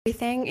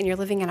everything and you're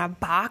living in a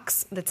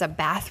box that's a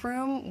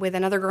bathroom with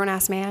another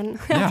grown-ass man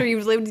after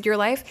you've lived your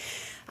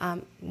life,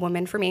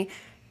 woman for me,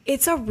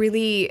 it's a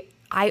really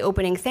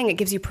eye-opening thing. It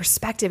gives you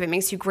perspective. It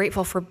makes you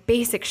grateful for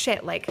basic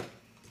shit like,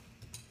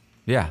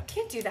 yeah, you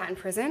can't do that in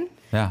prison.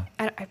 Yeah.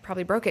 I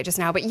probably broke it just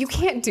now, but you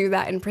can't do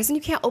that in prison.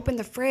 You can't open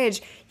the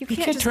fridge. You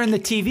can't just turn the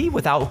TV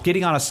without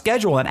getting on a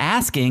schedule and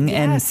asking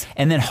Yes.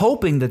 and then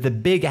hoping that the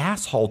big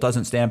asshole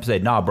doesn't stand up and say,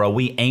 nah, bro,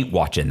 we ain't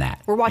watching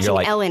that. We're watching You're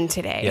like, Ellen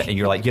today. Yeah, and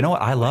you're like, you know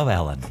what? I love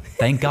Ellen.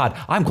 Thank God.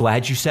 I'm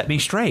glad you set me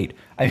straight.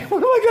 What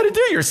do I got to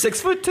do? You're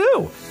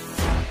 6'2".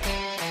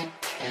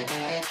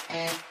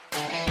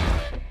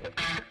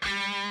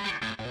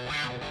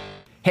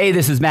 Hey,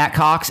 this is Matt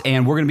Cox,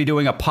 and we're going to be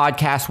doing a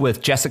podcast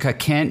with Jessica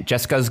Kent.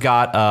 Jessica's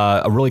got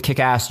a really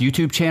kick-ass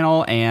YouTube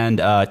channel and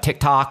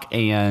TikTok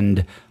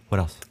and what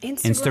else?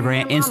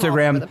 Instagram.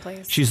 Instagram. All over the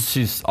place.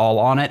 She's all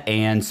on it,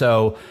 and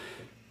so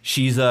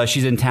she's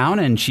in town,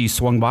 and she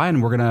swung by,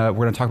 and we're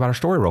gonna talk about her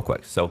story real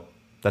quick. So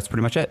that's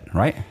pretty much it,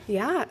 right?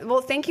 Yeah.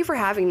 Well, thank you for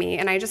having me.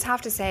 And I just have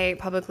to say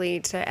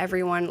publicly to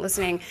everyone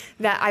listening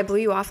that I blew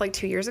you off like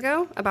 2 years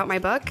ago about my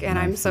book, and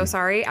I'm so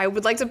sorry. I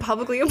would like to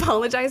publicly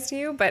apologize to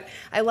you, but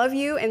I love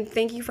you, and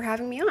thank you for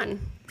having me on.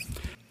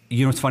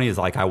 You know what's funny is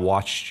like I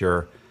watched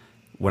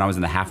when I was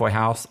in the halfway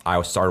house, I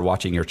started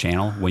watching your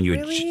channel when you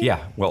Really?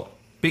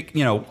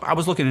 I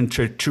was looking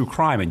into true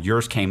crime and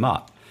yours came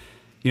up.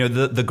 You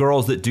know, the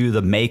girls that do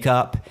the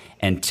makeup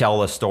and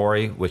tell a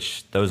story,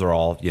 which those are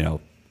all, you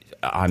know,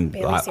 I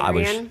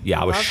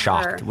was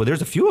shocked. Her. Well,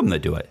 there's a few of them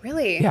that do it.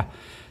 Really? Yeah.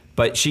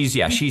 But she's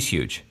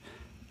huge.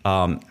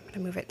 I'm going to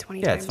move it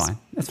 20 times. Yeah,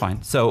 it's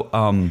fine. So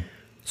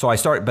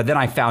but then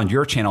I found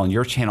your channel, and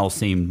your channel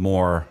seemed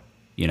more,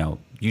 you know,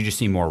 you just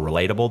seemed more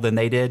relatable than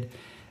they did.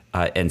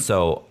 And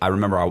so I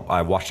remember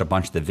I watched a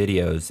bunch of the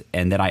videos,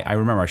 and then I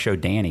remember I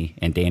showed Danny,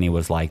 and Danny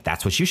was like,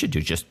 that's what you should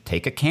do. Just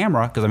take a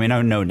camera. Because I mean,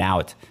 I know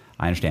now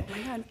I understand. Oh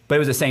my God. But it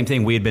was the same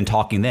thing. We had been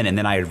talking then, and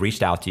then I had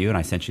reached out to you, and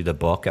I sent you the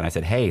book, and I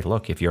said, hey,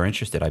 look, if you're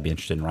interested, I'd be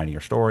interested in writing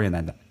your story. And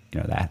then, you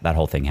know, that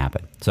whole thing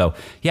happened. So,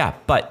 yeah.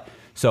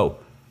 So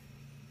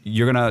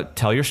you're going to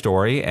tell your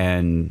story,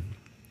 and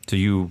so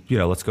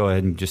let's go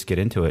ahead and just get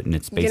into it. And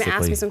it's basically... You're going to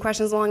ask me some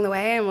questions along the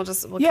way, and we'll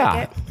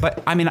kick it?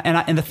 But I mean,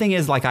 and the thing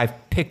is, like, I've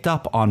picked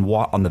up on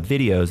the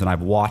videos, and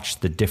I've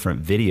watched the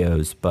different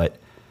videos, but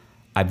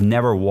I've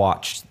never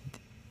watched...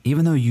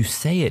 Even though you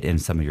say it in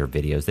some of your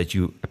videos that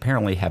you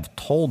apparently have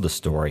told the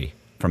story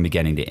from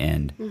beginning to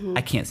end, I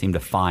can't seem to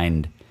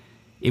find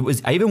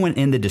it. I even went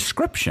in the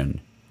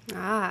description,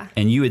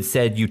 and you had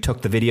said you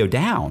took the video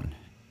down.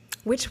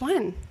 Which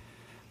one?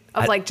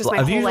 Of my whole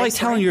life you like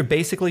story? telling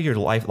basically your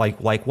life,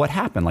 like what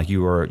happened? Like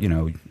you were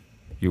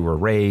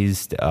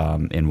raised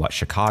in what,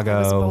 Chicago? I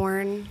was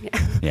born.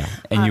 Yeah,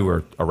 and you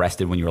were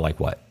arrested when you were like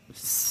what,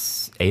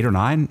 8 or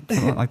 9,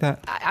 something like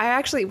that. I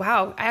actually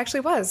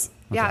was.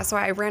 Okay. Yeah, so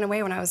I ran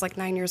away when I was like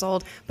 9 years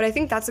old. But I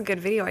think that's a good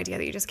video idea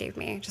that you just gave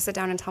me. Just sit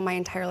down and tell my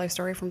entire life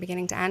story from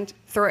beginning to end.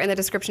 Throw it in the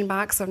description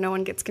box so no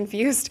one gets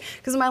confused.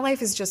 Because my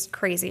life is just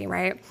crazy,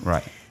 right?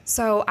 Right.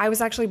 So I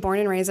was actually born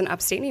and raised in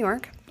upstate New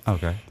York.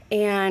 Okay.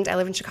 And I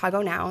live in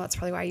Chicago now. That's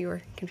probably why you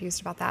were confused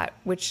about that,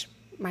 which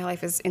my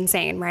life is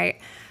insane, right?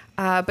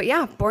 But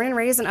yeah, born and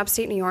raised in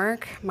upstate New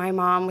York. My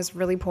mom was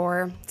really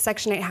poor.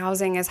 Section 8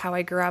 housing is how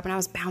I grew up, and I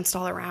was bounced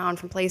all around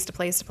from place to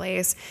place to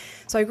place.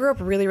 So I grew up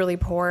really, really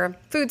poor.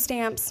 Food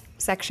stamps,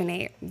 Section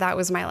 8, that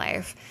was my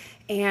life.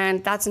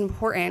 And that's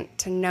important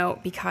to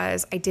note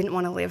because I didn't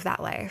want to live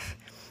that life.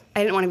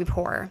 I didn't want to be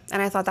poor.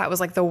 And I thought that was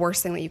like the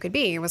worst thing that you could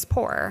be, was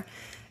poor.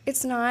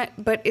 It's not,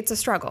 but it's a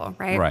struggle,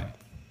 right? Right.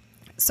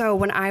 So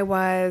when I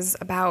was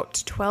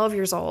about 12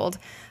 years old,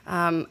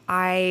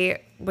 I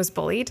was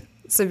bullied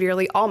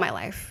severely all my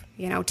life,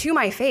 to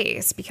my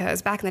face,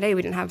 because back in the day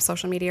we didn't have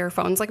social media or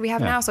phones like we have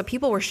now. So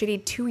people were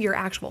shitty to your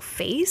actual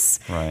face.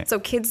 Right. So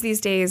kids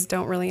these days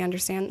don't really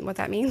understand what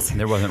that means. And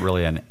there wasn't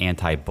really an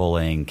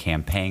anti-bullying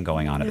campaign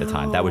going on at the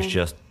time. That was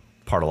just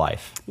part of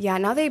life. Yeah,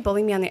 now they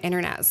bully me on the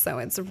internet, so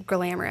it's a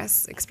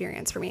glamorous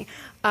experience for me.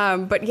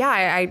 But yeah,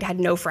 I had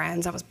no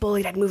friends. I was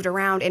bullied. I'd moved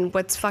around. And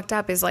what's fucked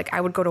up is like I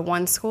would go to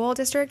one school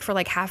district for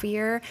like half a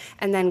year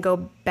and then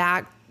go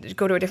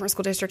to a different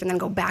school district and then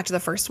go back to the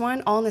first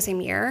one all in the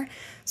same year.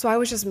 So I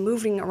was just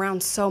moving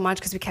around so much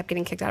because we kept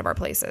getting kicked out of our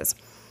places.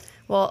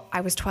 Well, I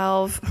was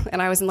 12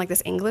 and I was in like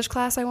this English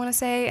class, I want to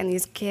say, and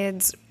these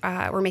kids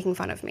were making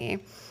fun of me,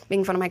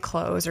 making fun of my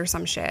clothes or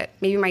some shit.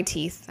 Maybe my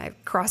teeth. I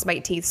have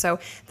crossbite teeth. So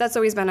that's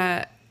always been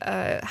a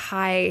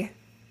high,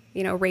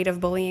 rate of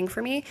bullying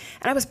for me.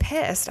 And I was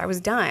pissed. I was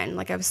done.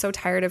 Like I was so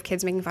tired of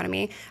kids making fun of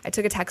me. I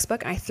took a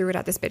textbook and I threw it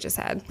at this bitch's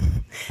head.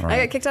 Right.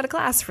 I got kicked out of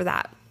class for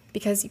that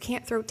because you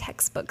can't throw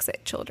textbooks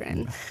at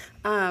children.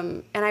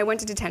 And I went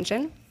to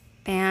detention.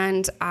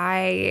 And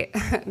I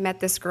met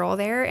this girl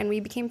there, and we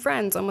became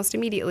friends almost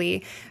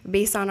immediately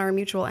based on our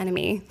mutual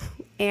enemy.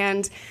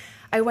 And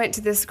I went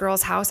to this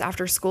girl's house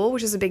after school,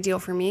 which is a big deal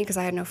for me because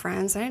I had no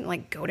friends. I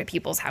didn't go to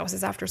people's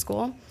houses after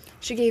school.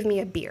 She gave me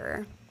a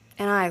beer,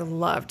 and I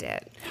loved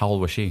it. How old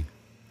was she?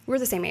 We were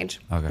the same age.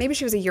 Okay. Maybe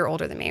she was a year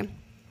older than me.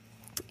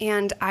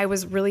 And I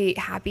was really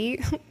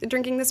happy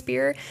drinking this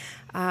beer.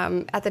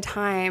 At the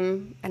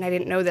time, and I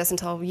didn't know this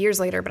until years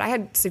later, but I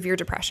had severe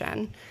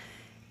depression.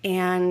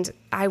 And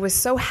I was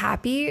so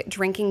happy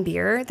drinking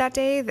beer that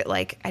day that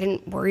like I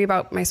didn't worry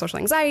about my social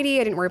anxiety.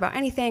 I didn't worry about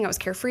anything. I was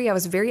carefree. I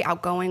was very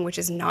outgoing, which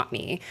is not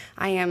me.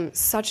 I am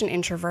such an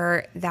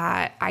introvert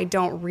that I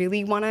don't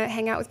really want to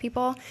hang out with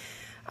people.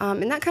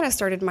 And that kind of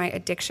started my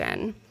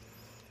addiction.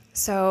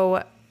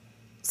 So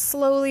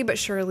slowly but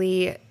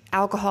surely,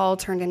 alcohol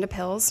turned into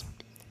pills.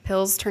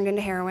 Pills turned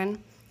into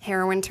heroin.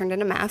 Heroin turned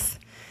into meth.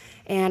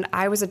 And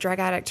I was a drug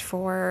addict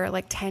for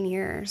like 10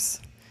 years.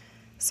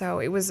 So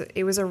it was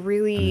a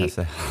really... That's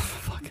a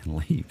fucking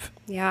leap.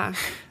 Yeah.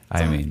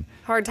 I mean...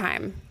 hard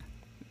time.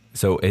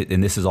 So,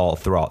 and this is all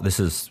throughout,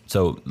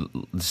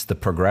 the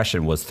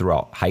progression was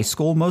throughout high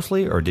school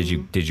mostly, or did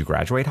you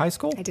graduate high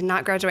school? I did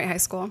not graduate high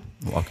school.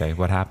 Okay,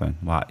 what happened?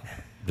 Why?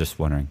 Just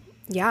wondering.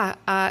 Yeah,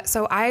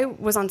 so I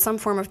was on some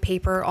form of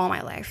paper all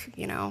my life,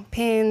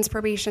 pins,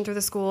 probation through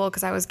the school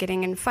because I was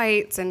getting in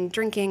fights and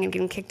drinking and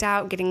getting kicked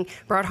out, getting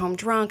brought home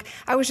drunk.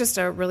 I was just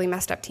a really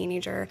messed up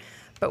teenager.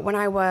 But when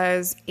I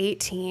was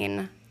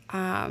 18,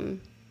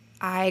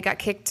 I got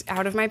kicked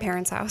out of my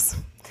parents' house.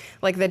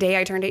 Like the day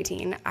I turned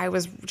 18, I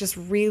was just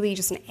really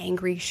just an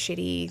angry,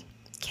 shitty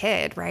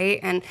kid, right?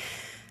 And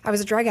I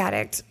was a drug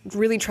addict,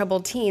 really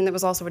troubled teen that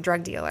was also a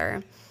drug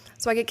dealer.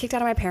 So I get kicked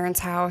out of my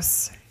parents'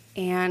 house.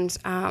 And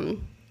what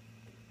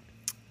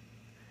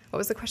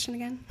was the question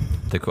again?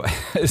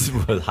 This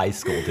was high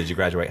school. Did you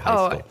graduate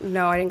high school? Oh,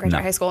 no, I didn't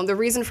graduate high school. And the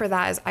reason for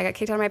that is I got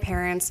kicked out of my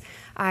parents.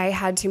 I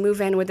had to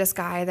move in with this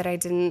guy that I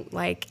didn't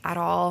like at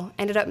all.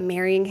 Ended up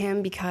marrying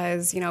him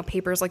because,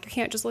 papers like, you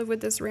can't just live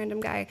with this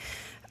random guy.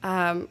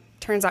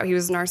 Turns out he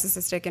was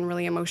narcissistic and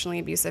really emotionally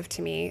abusive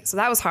to me. So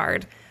that was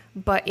hard.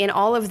 But in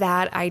all of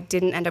that, I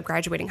didn't end up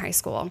graduating high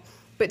school.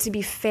 But to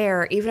be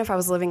fair, even if I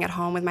was living at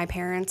home with my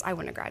parents, I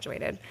wouldn't have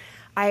graduated.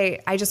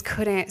 I just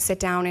couldn't sit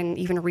down and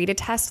even read a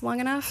test long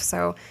enough.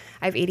 So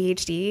I have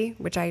ADHD,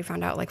 which I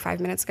found out like 5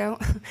 minutes ago.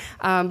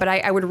 But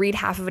I would read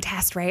half of a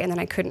test, right? And then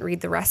I couldn't read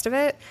the rest of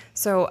it.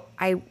 So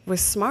I was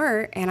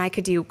smart and I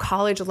could do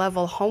college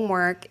level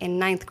homework in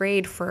 9th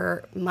grade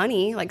for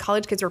money. Like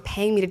college kids were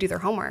paying me to do their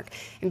homework.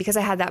 And because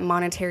I had that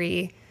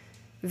monetary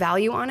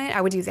value on it,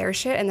 I would do their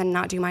shit and then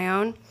not do my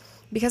own.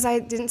 Because I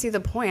didn't see the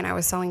point. I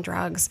was selling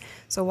drugs.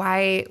 So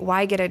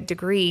why get a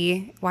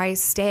degree? Why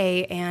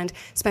stay and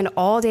spend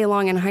all day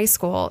long in high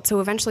school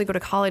to eventually go to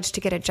college to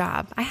get a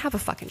job? I have a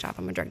fucking job.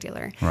 I'm a drug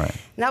dealer. Right.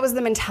 And that was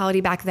the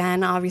mentality back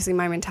then. Obviously,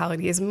 my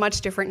mentality is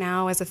much different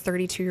now as a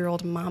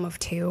 32-year-old mom of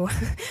 2.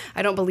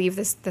 I don't believe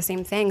the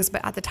same things.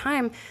 But at the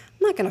time, I'm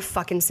not going to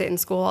fucking sit in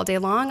school all day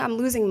long. I'm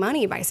losing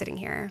money by sitting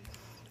here.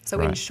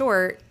 So in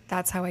short,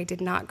 that's how I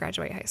did not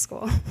graduate high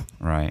school.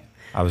 Right.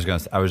 I was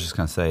just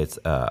gonna say it's.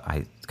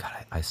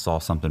 I saw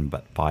something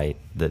by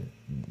that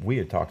we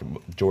had talked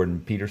about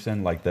Jordan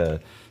Peterson, like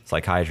the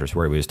psychiatrist,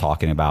 where he was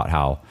talking about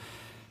how,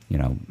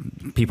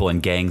 people in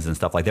gangs and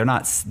stuff like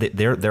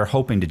they're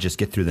hoping to just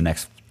get through the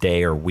next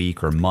day or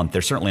week or month.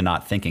 They're certainly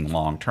not thinking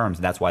long term.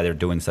 So that's why they're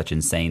doing such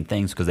insane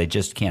things because they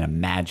just can't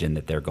imagine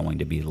that they're going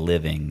to be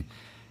living.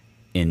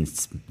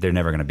 They're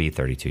never going to be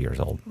 32 years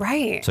old.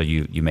 Right. So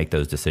you make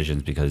those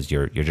decisions because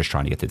you're just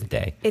trying to get through the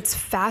day. It's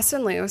fast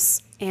and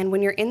loose. And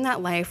when you're in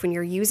that life, when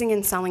you're using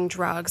and selling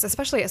drugs,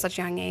 especially at such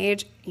a young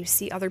age, you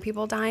see other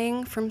people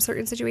dying from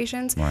certain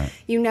situations. Right.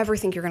 You never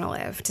think you're going to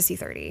live to see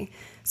 30.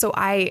 So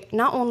I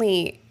not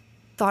only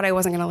thought I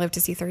wasn't going to live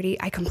to see 30,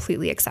 I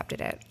completely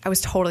accepted it. I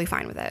was totally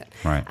fine with it.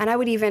 Right. And I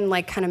would even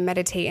kind of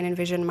meditate and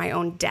envision my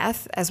own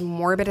death, as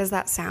morbid as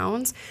that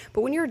sounds.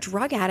 But when you're a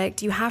drug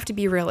addict, you have to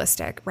be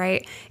realistic,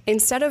 right?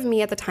 Instead of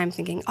me at the time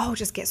thinking, oh,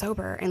 just get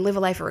sober and live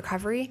a life of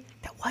recovery,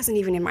 that wasn't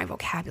even in my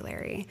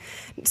vocabulary.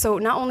 So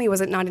not only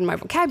was it not in my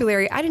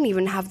vocabulary, I didn't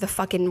even have the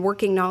fucking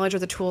working knowledge or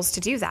the tools to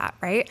do that,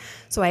 right?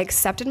 So I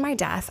accepted my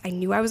death. I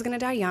knew I was going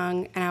to die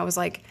young. And I was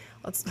like,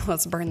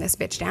 let's burn this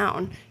bitch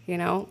down,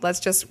 Let's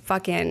just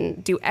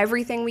fucking do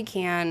everything we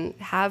can,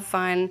 have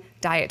fun,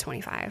 die at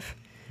 25,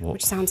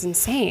 which sounds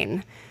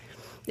insane.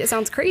 It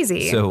sounds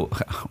crazy. So,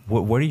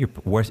 what are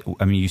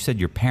you said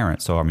your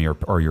parents. So,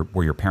 were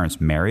your parents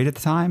married at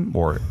the time,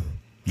 or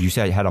you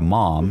said you had a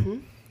mom? Mm-hmm.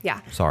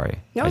 Yeah. Sorry.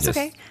 No, it's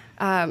okay.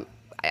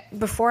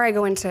 Before I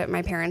go into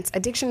my parents,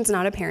 addiction is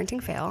not a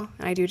parenting fail.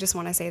 And I do just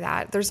want to say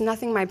that. There's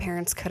nothing my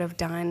parents could have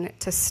done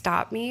to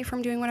stop me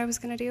from doing what I was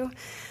going to do.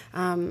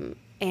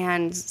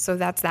 And so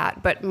that's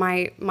that. But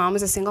my mom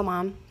was a single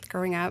mom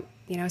growing up,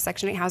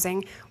 Section 8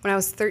 housing. When I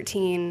was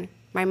 13,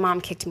 my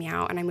mom kicked me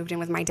out and I moved in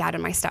with my dad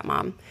and my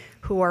stepmom,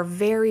 who are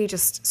very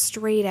just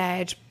straight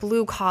edge,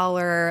 blue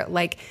collar,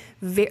 like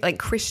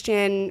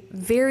Christian,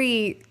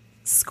 very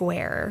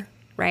square,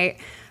 right?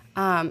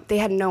 They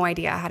had no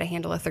idea how to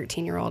handle a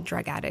 13-year-old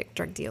drug addict,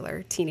 drug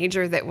dealer,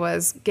 teenager that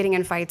was getting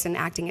in fights and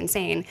acting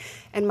insane.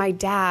 And my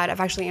dad, I've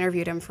actually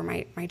interviewed him for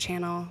my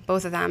channel,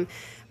 both of them.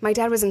 My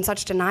dad was in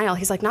such denial.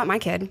 He's like, not my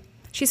kid.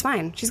 She's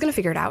fine. She's going to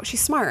figure it out. She's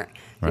smart.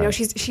 Right.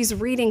 She's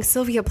reading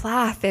Sylvia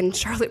Plath and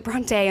Charlotte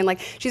Bronte and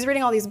she's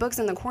reading all these books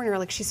in the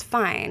corner. She's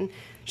fine.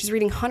 She's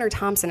reading Hunter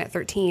Thompson at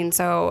 13.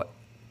 So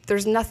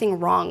there's nothing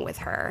wrong with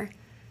her,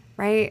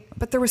 right?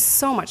 But there was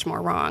so much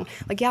more wrong.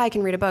 Like, yeah, I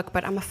can read a book,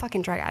 but I'm a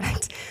fucking drug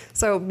addict.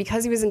 So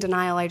because he was in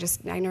denial, I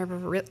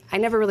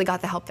never really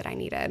got the help that I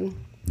needed.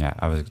 Yeah,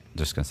 I was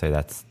just going to say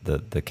that's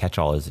the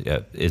catch-all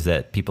is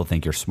that people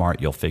think you're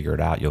smart, you'll figure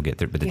it out, you'll get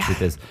through. But the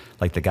truth is,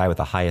 like, the guy with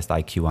the highest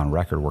IQ on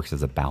record works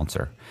as a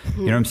bouncer. Mm-hmm.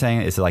 You know what I'm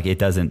saying? It's like it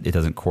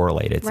doesn't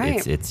correlate.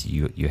 It's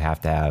you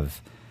have to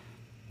have,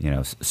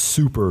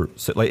 super.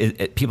 So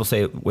like people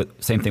say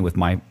same thing with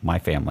my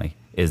family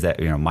is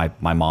that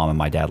my mom and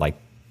my dad, like,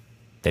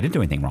 they didn't do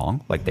anything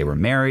wrong. Like, they were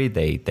married,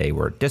 they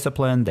were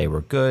disciplined, they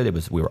were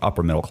good. We were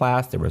upper middle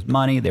class. There was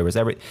money. There was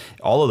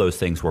all of those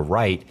things were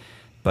right.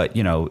 But,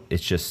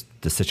 it's just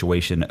the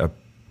situation of,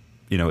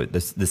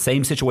 the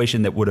same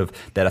situation that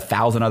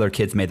 1,000 other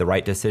kids made the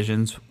right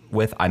decisions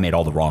with, I made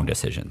all the wrong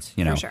decisions,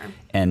 For sure.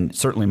 And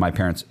certainly my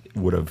parents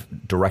would have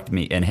directed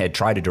me and had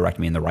tried to direct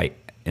me in the right,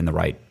 the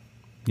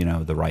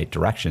right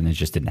direction. It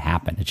just didn't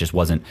happen. It just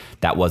wasn't,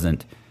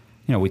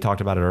 we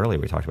talked about it earlier.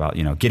 We talked about,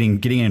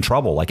 getting in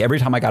trouble. Like, every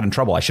time I got in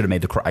trouble, I could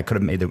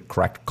have made the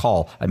correct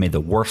call. I made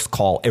the worst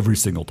call every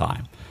single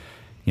time,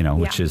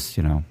 which is,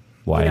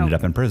 why I ended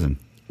up in prison.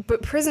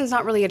 But prison's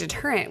not really a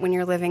deterrent when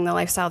you're living the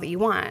lifestyle that you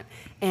want.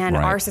 And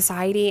Right. Our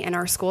society and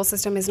our school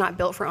system is not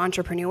built for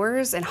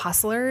entrepreneurs and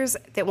hustlers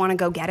that want to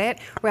go get it.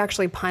 We're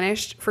actually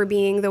punished for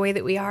being the way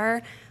that we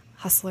are.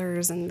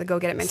 Hustlers and the go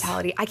get it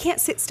mentality. I can't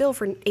sit still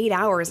for 8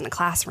 hours in a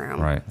classroom.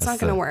 Right. It's not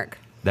going to work.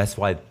 That's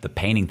why the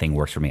painting thing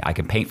works for me. I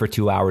can paint for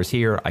 2 hours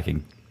here. I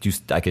can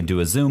do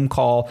a Zoom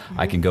call. Mm-hmm.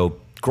 I can go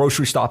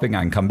grocery shopping.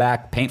 I can come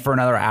back, paint for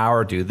another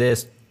hour, do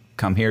this,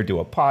 come here, do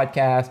a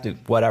podcast, do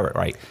whatever,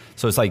 right?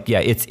 So it's like,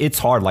 it's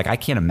hard. Like, I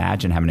can't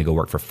imagine having to go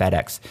work for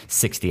FedEx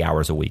 60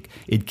 hours a week.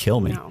 It'd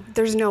kill me. No,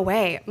 there's no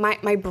way.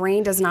 My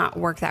brain does not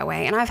work that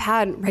way. And I've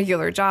had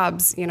regular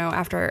jobs,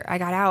 after I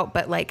got out,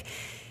 but like,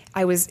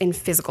 I was in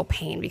physical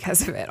pain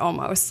because of it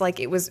almost. Like,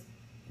 it was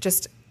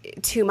just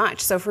too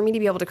much. So for me to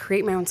be able to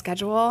create my own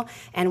schedule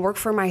and work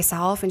for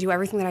myself and do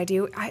everything that I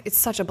do, it's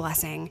such a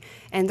blessing.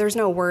 And there's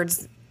no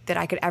words that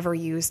I could ever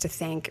use to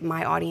thank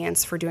my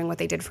audience for doing what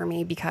they did for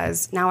me,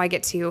 because now I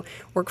get to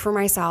work for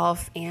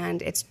myself,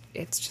 and it's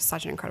just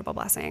such an incredible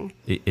blessing.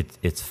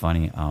 It's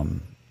funny.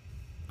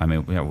 I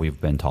mean,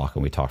 we've been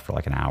talking. We talked for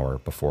like an hour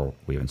before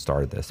we even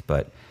started this,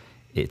 but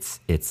it's.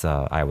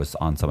 I was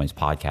on somebody's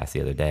podcast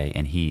the other day,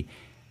 and the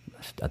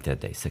other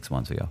day 6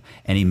 months ago,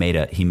 and he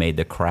made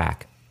the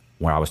crack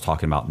where I was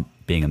talking about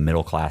being a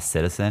middle class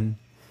citizen,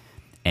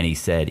 and he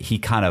said he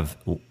kind of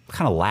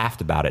laughed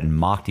about it and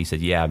mocked. He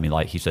said, "Yeah, I mean,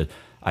 like," he said.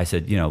 I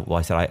said,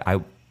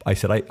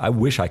 I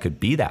wish I could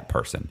be that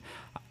person.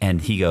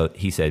 And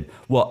he said,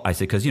 well, I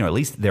said, because, at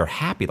least they're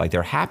happy. Like,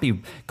 they're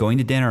happy going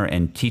to dinner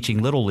and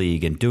teaching Little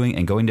League and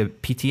going to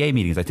PTA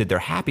meetings. I said, they're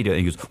happy to, and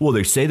he goes, well,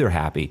 they say they're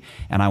happy.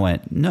 And I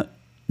went, no,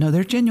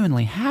 they're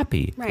genuinely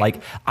happy. Right.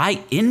 Like,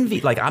 I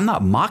envy, like, I'm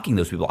not mocking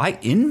those people. I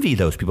envy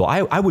those people.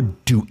 I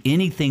would do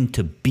anything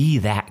to be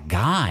that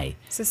guy.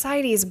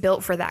 Society is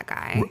built for that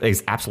guy.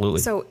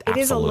 Absolutely. So it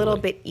is a little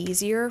bit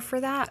easier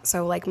for that.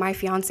 So like, my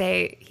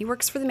fiance, he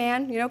works for the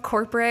man,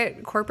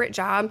 corporate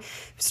job,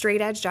 straight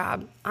edge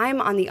job.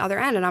 I'm on the other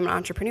end, and I'm an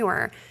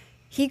entrepreneur.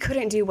 He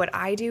couldn't do what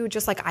I do,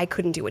 just like I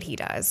couldn't do what he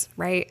does.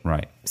 Right.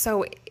 Right.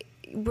 So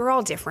we're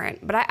all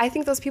different, but I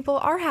think those people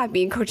are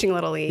happy coaching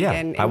Little League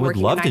and I would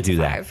working love a 9 to do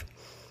to that. 5.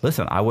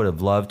 Listen, I would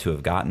have loved to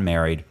have gotten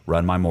married,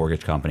 run my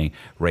mortgage company,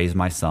 raised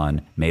my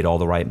son, made all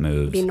the right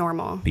moves. Be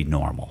normal.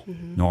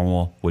 Mm-hmm.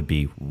 Normal would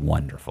be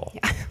wonderful.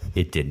 Yeah.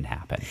 It didn't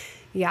happen.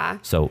 Yeah.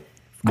 So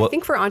I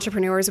think for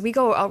entrepreneurs, we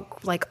go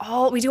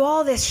we do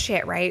all this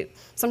shit, right?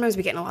 Sometimes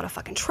we get in a lot of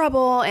fucking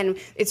trouble, and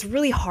it's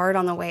really hard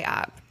on the way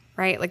up.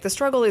 Right? Like, the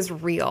struggle is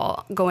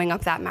real going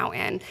up that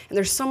mountain. And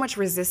there's so much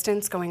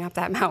resistance going up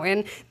that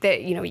mountain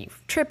that, you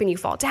trip and you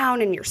fall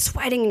down and you're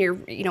sweating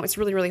and it's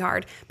really, really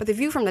hard. But the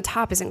view from the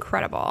top is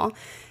incredible.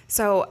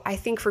 So I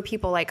think for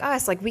people like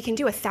us, like, we can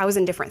do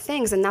 1,000 different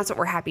things, and that's what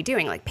we're happy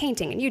doing, like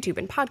painting and YouTube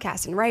and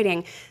podcast and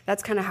writing.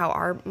 That's kind of how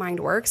our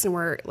mind works, and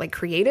we're like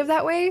creative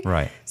that way.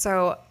 Right.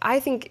 So I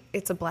think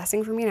it's a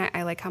blessing for me, and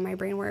I like how my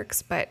brain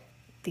works, but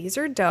these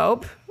are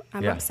dope.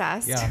 I'm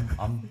obsessed. Yeah,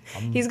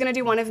 He's going to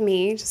do one of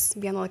me. Just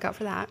be on the lookout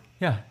for that.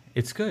 Yeah,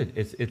 it's good.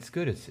 It's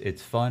good.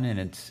 It's fun, and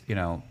it's,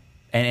 and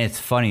it's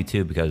funny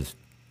too, because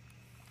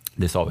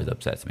this always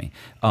upsets me.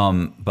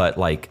 But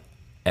like,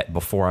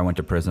 before I went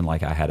to prison,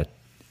 like, I had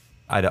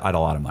a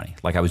lot of money.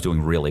 Like, I was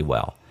doing really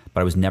well,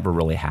 but I was never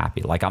really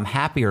happy. Like, I'm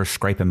happier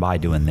scraping by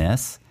doing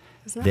this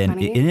than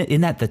in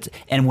that.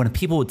 And when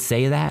people would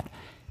say that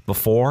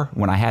before,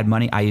 when I had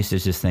money, I used to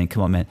just think,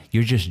 come on, man,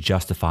 you're just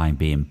justifying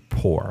being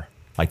poor.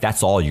 Like,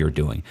 that's all you're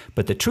doing.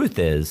 But the truth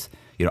is,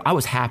 I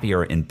was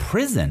happier in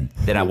prison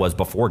than I was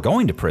before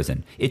going to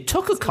prison. It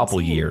took a couple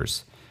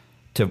years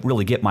to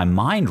really get my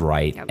mind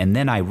right. Yep. And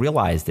then I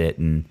realized it,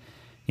 and,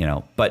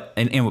 but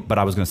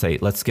I was going to say,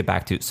 let's get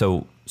back to,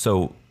 so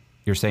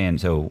you're saying,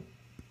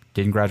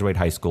 didn't graduate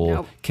high school,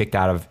 nope. Kicked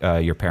out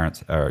of your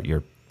parents' or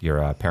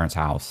your parents'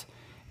 house.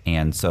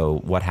 And so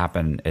what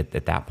happened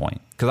at that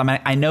point? because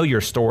I know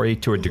your story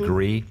to a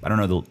degree. I don't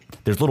know.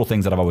 There's little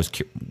things that I've always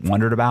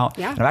wondered about.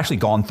 Yeah. And I've actually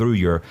gone through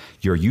your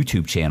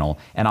YouTube channel,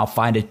 and I'll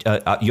find it.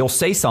 You'll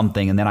say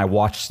something, and then I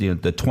watch the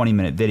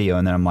 20-minute video,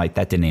 and then I'm like,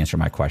 that didn't answer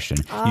my question.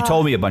 You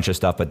told me a bunch of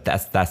stuff, but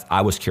that's.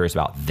 I was curious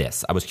about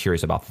this. I was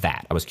curious about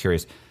that. I was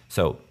curious.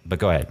 But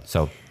go ahead.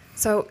 So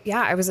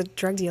yeah, I was a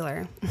drug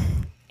dealer,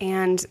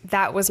 and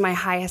that was my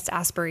highest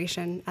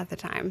aspiration at the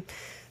time.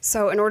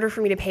 So in order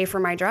for me to pay for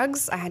my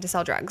drugs, I had to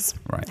sell drugs.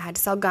 Right. I had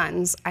to sell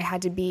guns. I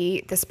had to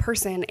be this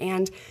person.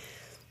 And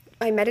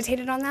I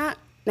meditated on that,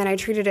 and I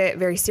treated it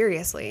very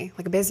seriously,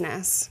 like a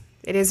business.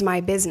 It is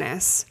my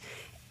business.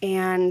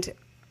 And,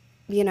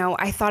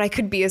 I thought I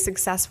could be a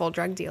successful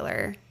drug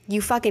dealer.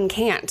 You fucking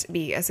can't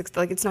be it's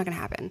not going to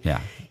happen.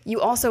 Yeah.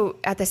 You also,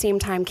 at the same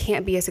time,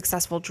 can't be a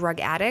successful drug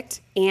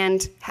addict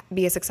and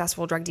be a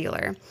successful drug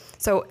dealer.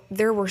 So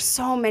there were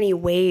so many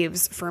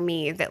waves for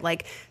me that,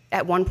 like,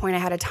 at one point I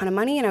had a ton of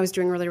money and I was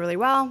doing really, really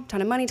well. Ton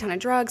of money, ton of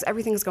drugs,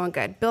 everything's going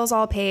good. Bills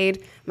all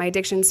paid, my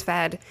addiction's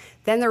fed.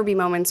 Then there would be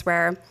moments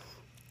where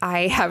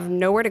I have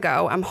nowhere to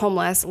go. I'm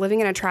homeless, living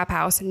in a trap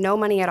house, no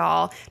money at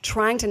all,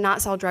 trying to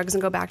not sell drugs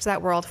and go back to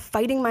that world,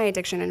 fighting my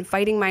addiction and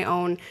fighting my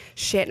own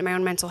shit and my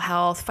own mental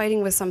health,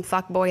 fighting with some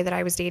fuck boy that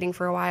I was dating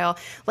for a while.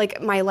 Like,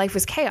 my life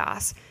was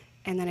chaos.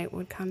 And then it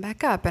would come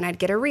back up and I'd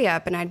get a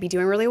re-up and I'd be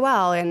doing really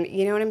well. And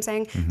you know what I'm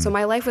saying? Mm-hmm. So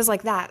my life was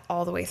like that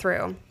all the way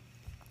through.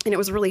 And it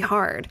was really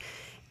hard.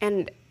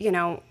 And,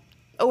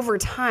 over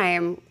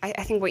time, I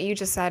think what you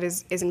just said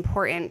is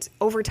important.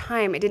 Over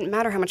time, it didn't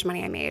matter how much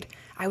money I made.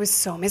 I was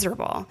so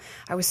miserable.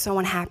 I was so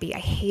unhappy. I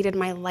hated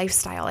my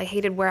lifestyle. I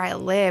hated where I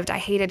lived. I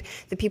hated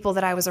the people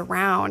that I was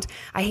around.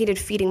 I hated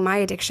feeding my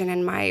addiction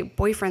and my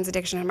boyfriend's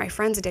addiction and my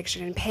friend's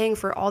addiction and paying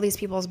for all these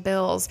people's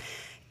bills.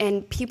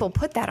 And people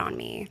put that on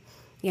me.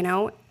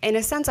 In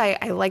a sense, I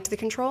liked the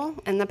control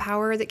and the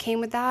power that came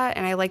with that.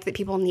 And I liked that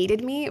people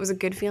needed me. It was a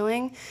good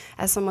feeling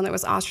as someone that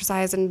was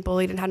ostracized and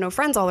bullied and had no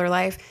friends all their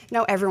life.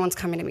 Now everyone's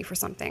coming to me for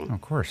something.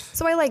 Of course.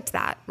 So I liked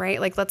that,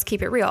 right? Like, let's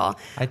keep it real.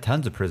 I had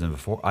tons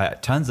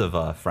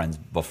of friends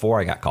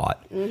before I got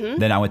caught. Mm-hmm.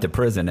 Then I went to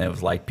prison and it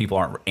was like, people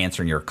aren't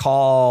answering your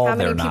call. How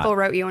many people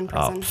wrote you in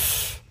prison?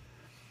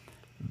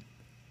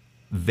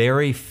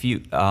 Very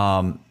few.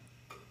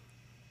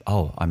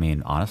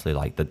 Honestly,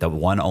 like the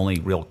one only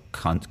real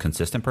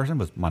consistent person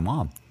was my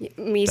mom.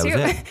 Me too.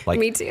 Like,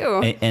 me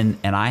too. And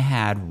I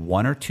had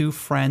one or two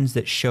friends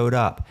that showed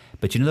up,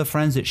 but the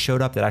friends that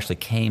showed up that actually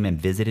came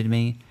and visited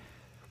me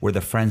were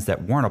the friends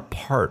that weren't a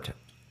part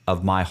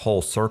of my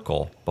whole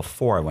circle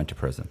before I went to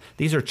prison.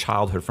 These are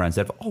childhood friends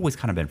that have always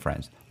kind of been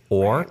friends.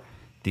 Or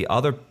the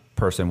other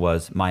person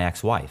was my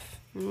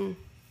ex-wife. Mm.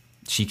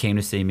 She came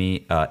to see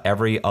me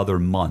every other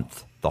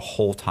month the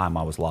whole time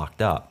I was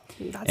locked up.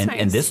 That's nice.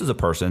 And this is a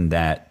person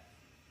that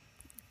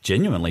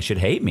genuinely should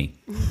hate me.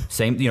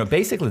 Same,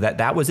 basically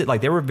that was it.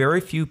 Like, there were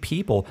very few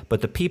people, but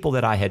the people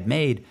that I had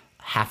made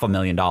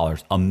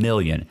 $500,000, $1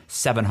 million,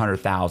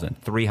 700,000,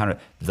 300,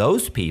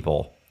 those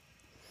people,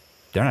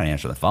 they're not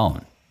answering the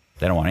phone.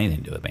 They don't want anything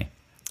to do with me.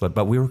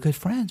 But we were good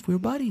friends. We were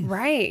buddies.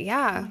 Right.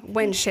 Yeah.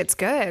 When shit's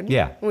good.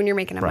 Yeah. When you're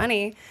making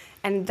money.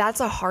 And that's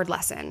a hard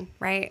lesson,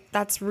 right?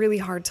 That's really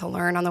hard to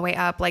learn on the way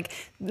up. Like,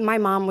 my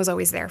mom was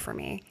always there for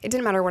me. It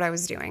didn't matter what I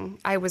was doing.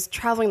 I was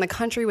traveling the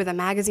country with a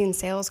magazine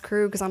sales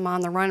crew because I'm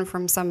on the run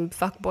from some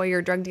fuckboy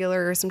or drug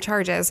dealer or some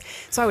charges.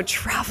 So I would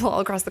travel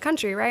across the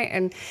country, right?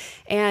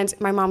 And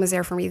my mom was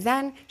there for me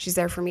then. She's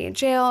there for me in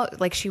jail.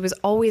 Like, she was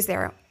always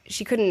there.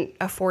 She couldn't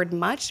afford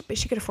much, but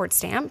she could afford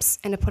stamps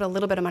and to put a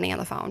little bit of money on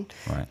the phone.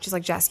 Right. She's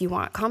like, Jess, you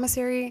want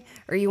commissary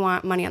or you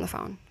want money on the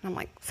phone? And I'm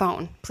like,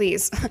 phone,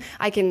 please.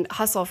 I can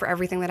hustle for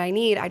everything that I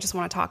need. I just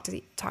want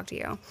to talk to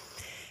you.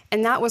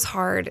 And that was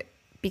hard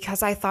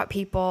because I thought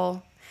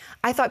people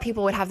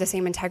would have the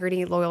same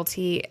integrity,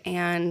 loyalty,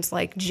 and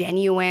like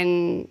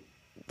genuine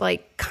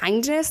like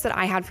kindness that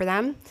I had for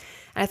them.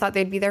 And I thought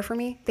they'd be there for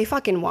me. They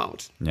fucking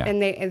won't. Yeah.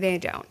 And they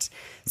don't.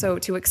 So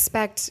to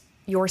expect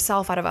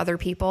yourself out of other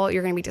people,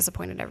 you're going to be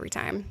disappointed every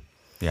time.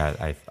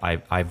 Yeah,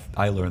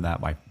 I learned that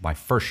my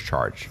first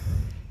charge,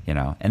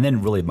 and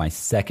then really my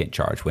second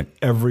charge when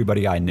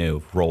everybody I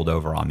knew rolled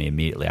over on me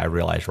immediately. I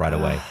realized right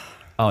away,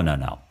 oh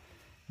no,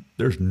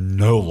 there's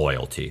no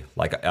loyalty.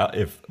 Like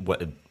if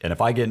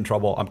I get in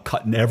trouble, I'm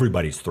cutting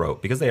everybody's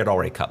throat because they had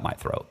already cut my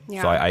throat.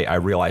 Yeah. So I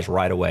realized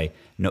right away,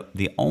 no,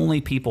 the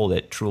only people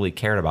that truly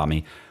cared about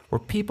me were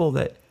people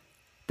that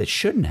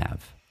shouldn't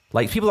have.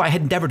 Like, people I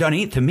had never done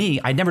anything to me.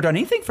 I'd never done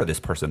anything for this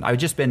person. I'd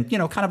just been,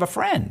 kind of a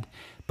friend.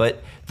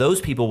 But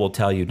those people will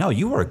tell you, no,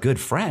 you were a good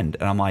friend.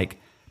 And I'm like,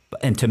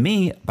 and to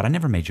me, but I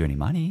never made you any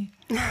money.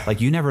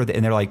 Like, you never,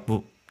 and they're like,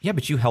 well, yeah,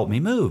 but you helped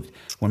me move.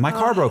 When my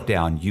car broke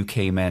down, you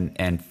came in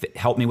and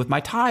helped me with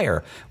my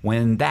tire.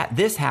 When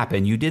this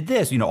happened, you did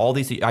this. All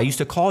these, I used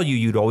to call you.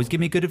 You'd always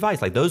give me good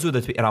advice. Like, those were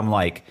and I'm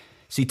like,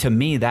 see, to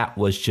me, that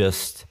was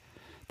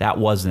that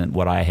wasn't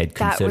what I had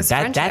considered. was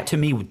That friendship. to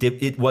me,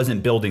 it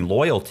wasn't building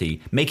loyalty.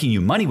 Making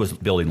you money was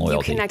building You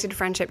loyalty. connected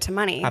friendship to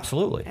money.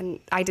 Absolutely. And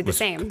I did the was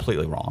same.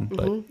 completely wrong,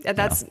 but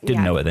That's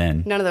didn't know it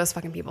then. None of those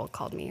fucking people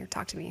called me or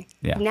talked to me.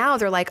 Yeah. Now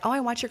they're like, oh, I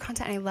watch your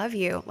content and I love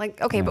you.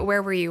 Like, okay, but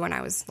where were you when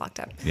I was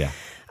locked up? Yeah.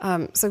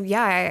 So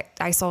yeah,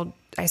 I sold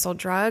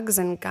drugs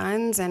and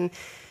guns, and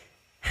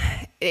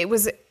it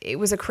was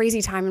a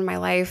crazy time in my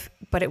life,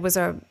 but it was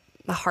a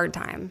hard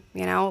time,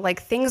 you know,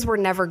 like things were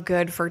never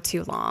good for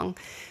too long.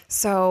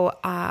 So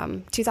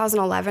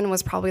 2011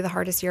 was probably the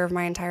hardest year of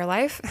my entire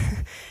life.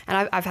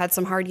 And I've had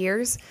some hard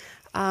years.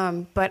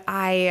 But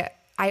I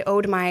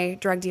owed my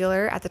drug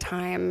dealer at the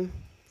time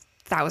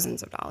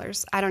thousands of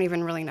dollars. I don't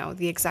even really know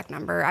the exact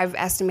number. I've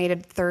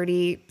estimated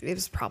 30. It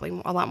was probably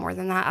a lot more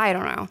than that. I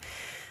don't know.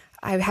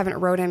 I haven't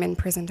wrote him in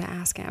prison to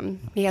ask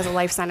him. He has a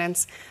life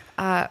sentence.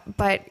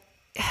 But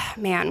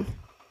man,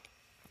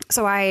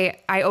 so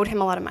I owed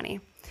him a lot of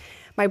money.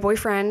 My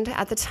boyfriend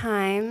at the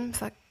time,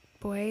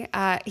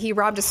 he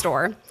robbed a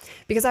store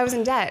because I was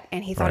in debt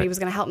and he thought Right. he was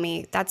going to help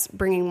me. That's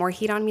bringing more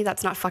heat on me.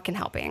 That's not fucking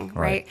helping.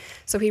 Right.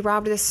 So he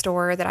robbed this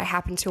store that I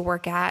happened to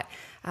work at,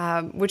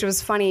 which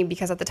was funny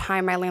because at the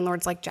time my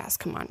landlord's like, Jess,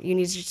 come on, you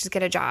need to just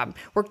get a job.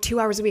 Work 2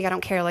 hours a week. I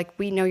don't care. Like,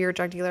 we know you're a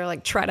drug dealer.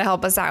 Like, try to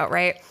help us out.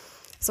 Right.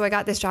 So I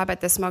got this job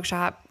at this smoke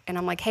shop and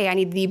I'm like, hey, I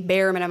need the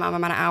bare minimum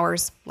amount of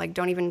hours. Like,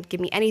 don't even give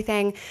me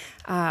anything.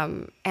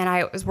 And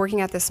I was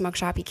working at this smoke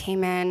shop. He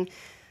came in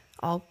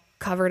all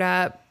covered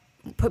up,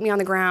 put me on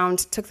the ground,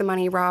 took the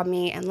money, robbed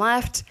me, and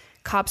left.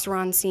 Cops were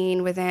on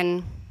scene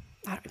within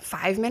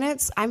 5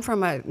 minutes. I'm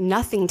from a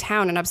nothing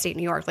town in upstate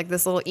New York, like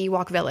this little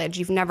Ewok village.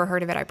 You've never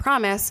heard of it, I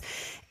promise.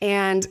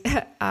 And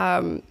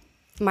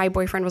my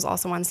boyfriend was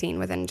also on scene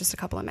within just a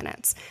couple of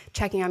minutes,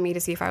 checking on me to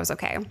see if I was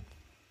okay.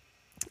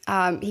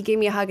 He gave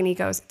me a hug and he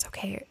goes, it's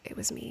okay, it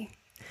was me.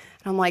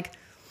 And I'm like,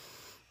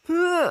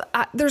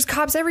 there's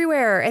cops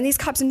everywhere, and these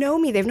cops know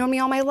me. They've known me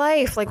all my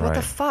life. Like, what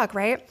the fuck,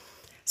 right?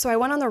 So I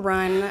went on the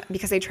run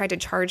because they tried to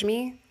charge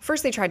me.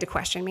 First, they tried to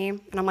question me.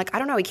 And I'm like, I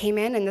don't know. He came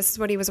in and this is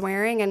what he was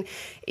wearing. And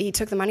he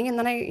took the money. And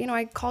then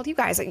I called you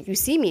guys. Like, you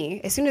see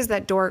me. As soon as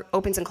that door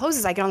opens and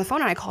closes, I get on the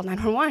phone and I called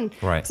 911.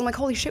 Right. So I'm like,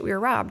 holy shit, we were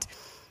robbed.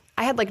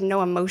 I had like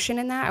no emotion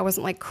in that. I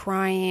wasn't like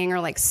crying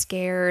or like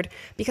scared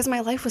because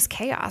my life was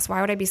chaos.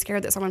 Why would I be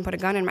scared that someone put a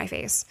gun in my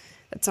face?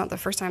 That's not the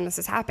first time this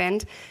has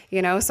happened,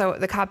 you know? So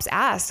the cops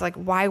asked, like,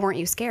 why weren't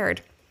you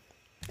scared?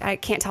 I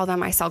can't tell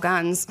them I sell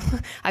guns.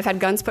 I've had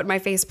guns put in my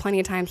face plenty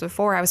of times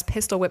before. I was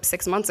pistol whipped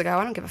 6 months ago.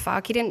 I don't give a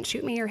fuck. He didn't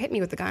shoot me or hit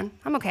me with the gun.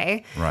 I'm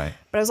okay. Right.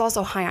 But I was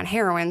also high on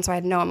heroin, so I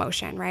had no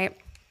emotion, right?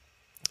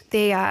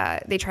 They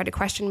tried to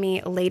question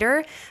me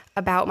later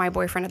about my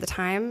boyfriend at the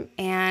time,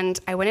 and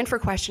I went in for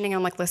questioning.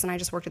 I'm like, listen, I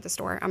just worked at the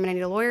store. I'm going to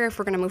need a lawyer if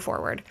we're going to move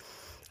forward.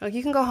 Like,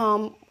 you can go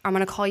home. I'm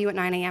going to call you at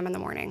 9 a.m. in the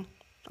morning.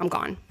 I'm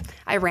gone.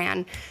 I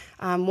ran.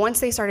 Once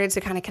they started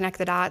to kind of connect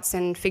the dots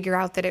and figure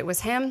out that it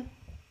was him,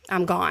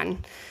 I'm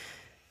gone.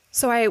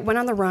 So I went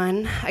on the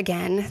run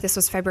again. This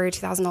was February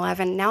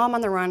 2011. Now I'm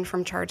on the run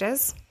from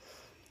charges.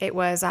 It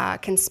was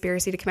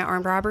conspiracy to commit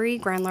armed robbery,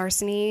 grand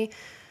larceny,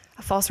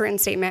 a false written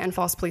statement, and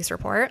false police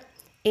report.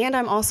 And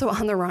I'm also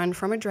on the run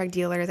from a drug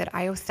dealer that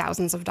I owe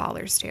thousands of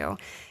dollars to.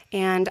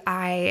 And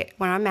I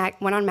went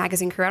on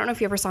Magazine Crew. I don't know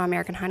if you ever saw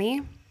American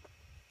Honey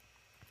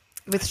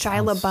with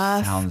Shia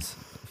LaBeouf. Sounds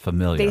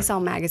familiar. They sell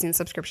magazine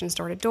subscriptions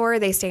door to door.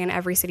 They stay in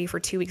every city for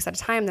 2 weeks at a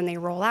time. Then they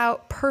roll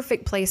out.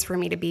 Perfect place for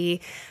me to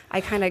be.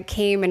 I kind of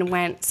came and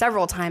went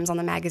several times on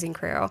the Magazine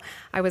Crew.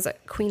 I was a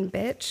queen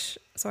bitch,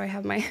 so I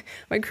have my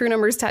crew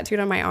numbers tattooed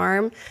on my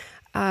arm.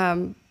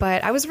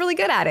 But I was really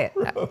good at it.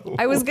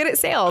 I was good at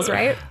sales,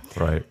 right?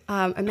 Right.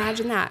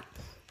 Imagine that.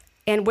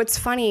 And what's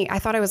funny, I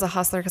thought I was a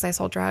hustler because I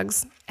sold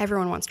drugs.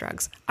 Everyone wants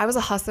drugs. I was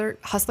a hustler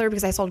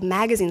because I sold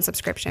magazine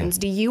subscriptions.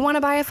 Do you want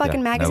to buy a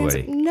fucking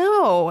magazine?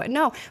 No.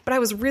 But I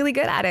was really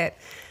good at it.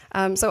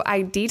 So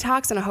I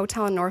detoxed in a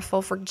hotel in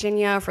Norfolk,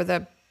 Virginia for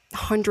the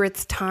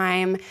 100th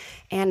time.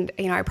 And,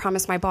 you know, I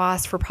promised my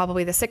boss for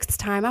probably the 6th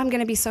time, I'm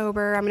going to be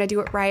sober. I'm going to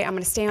do it right. I'm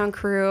going to stay on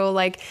crew.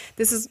 Like,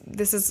 this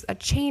is a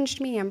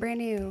changed me. I'm brand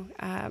new.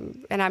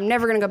 And I'm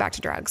never going to go back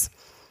to drugs.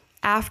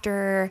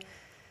 After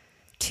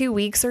 2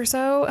 weeks or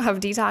so of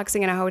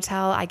detoxing in a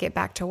hotel, I get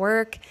back to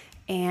work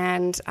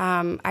and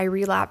I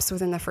relapse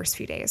within the first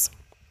few days.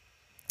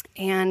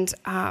 And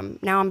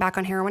now I'm back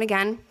on heroin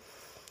again.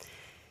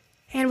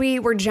 And we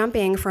were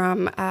jumping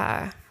from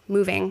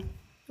moving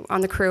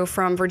on the crew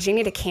from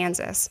Virginia to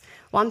Kansas.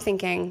 Well, I'm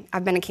thinking,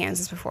 I've been to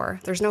Kansas before.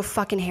 There's no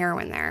fucking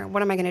heroin there.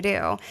 What am I going to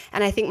do?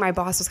 And I think my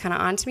boss was kind of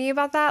on to me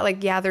about that.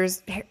 Like, yeah,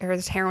 there's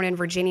heroin in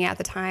Virginia at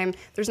the time.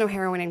 There's no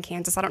heroin in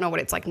Kansas. I don't know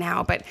what it's like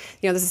now, but,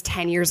 you know, this is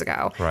 10 years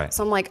ago. Right.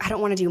 So I'm like, I don't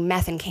want to do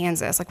meth in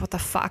Kansas. Like, what the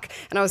fuck?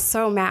 And I was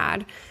so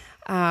mad.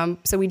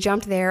 So we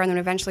jumped there, and then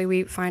eventually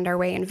we find our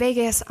way in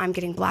Vegas. I'm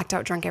getting blacked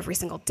out drunk every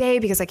single day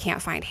because I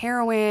can't find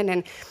heroin.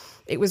 And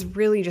it was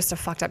really just a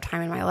fucked up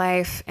time in my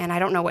life. And I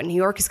don't know what New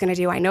York is going to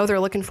do. I know they're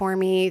looking for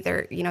me.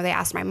 They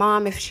asked my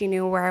mom if she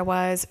knew where I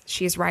was.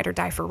 She's ride or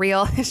die for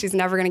real. She's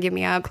never going to give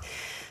me up.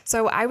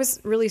 So I was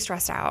really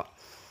stressed out.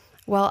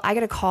 Well, I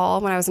get a call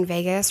when I was in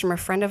Vegas from a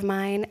friend of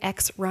mine,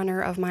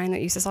 ex-runner of mine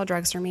that used to sell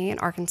drugs for me in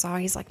Arkansas.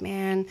 He's like,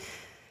 man,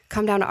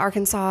 come down to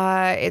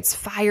Arkansas. It's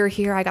fire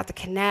here. I got the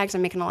connect.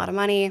 I'm making a lot of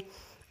money.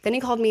 Then he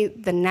called me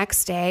the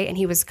next day and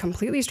he was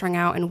completely strung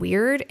out and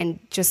weird and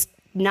just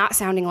not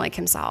sounding like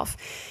himself.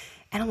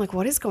 And I'm like,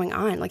 what is going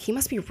on? Like, he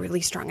must be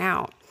really strung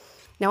out.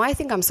 Now I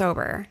think I'm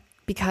sober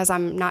because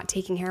I'm not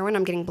taking heroin.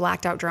 I'm getting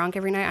blacked out drunk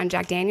every night on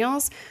Jack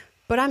Daniels.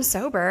 But I'm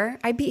sober.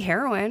 I beat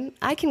heroin.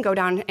 I can go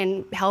down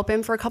and help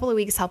him for a couple of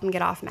weeks, help him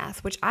get off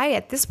meth, which I,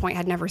 at this point,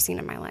 had never seen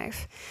in my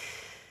life.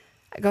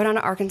 I go down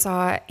to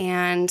Arkansas,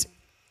 and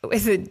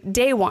with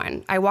day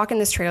one, I walk in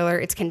this trailer.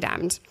 It's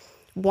condemned.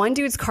 One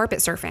dude's carpet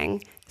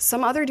surfing.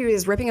 Some other dude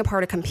is ripping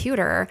apart a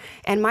computer,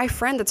 and my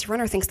friend that's a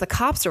runner thinks the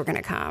cops are going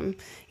to come,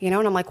 and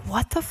I'm like,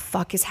 what the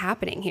fuck is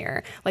happening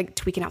here? Like,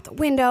 tweaking out the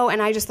window,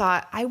 and I just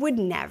thought, I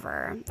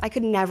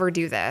could never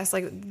do this.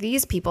 Like,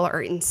 these people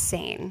are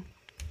insane.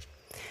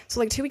 So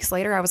like 2 weeks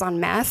later, I was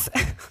on meth.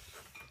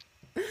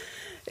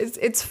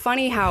 It's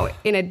funny how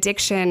in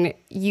addiction,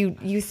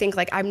 you think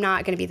like, I'm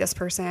not going to be this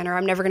person, or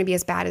I'm never going to be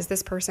as bad as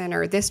this person,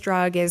 or this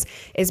drug is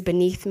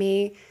beneath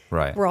me.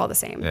 Right. We're all the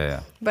same.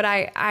 Yeah. But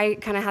I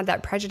kind of had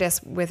that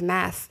prejudice with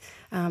meth.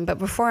 But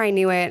before I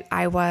knew it,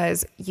 I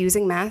was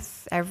using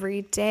meth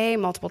every day,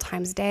 multiple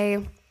times a day.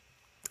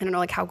 I don't know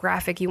like how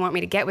graphic you want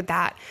me to get with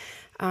that.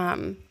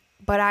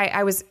 But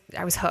I was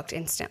hooked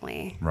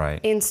instantly. Right.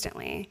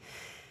 Instantly.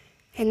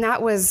 And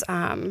that was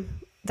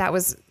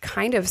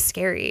kind of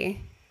scary.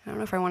 I don't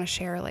know if I want to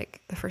share like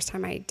the first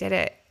time I did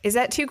it. Is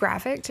that too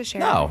graphic to share?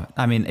 No,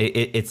 I mean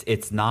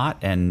it's not,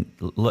 and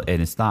look,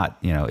 and it's not.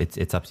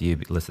 It's up to you.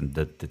 Listen,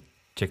 the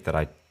chick that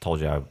I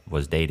told you I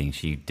was dating,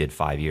 she did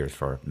 5 years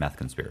for meth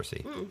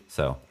conspiracy.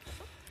 So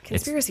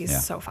conspiracy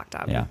is so fucked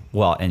up. Yeah.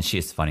 Well, and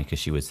she's funny because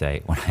she would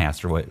say when I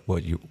asked her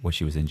what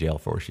she was in jail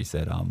for, she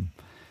said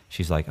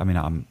she's like, I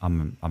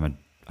mean,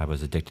 I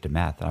was addicted to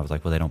meth. And I was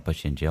like, well, they don't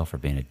put you in jail for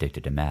being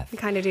addicted to meth. You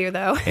kind of do,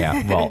 though.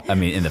 Yeah. Well, I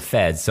mean, in the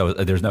feds, so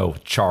there's no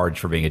charge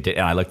for being addicted.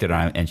 And I looked at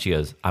her and she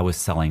goes, I was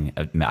selling.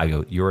 I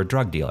go, you're a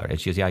drug dealer.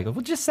 And she goes, yeah. I go,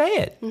 well, just say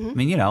it. Mm-hmm. I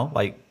mean,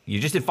 like you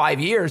just did 5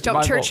 years.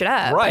 Don't church it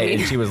up. Right. I mean.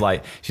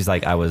 And she's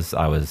like, I was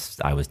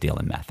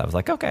dealing meth. I was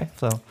like, okay.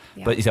 So,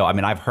 yeah. But I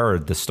mean, I've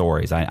heard the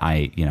stories.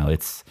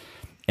 It's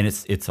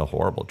a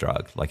horrible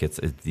drug. Like it's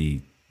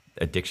the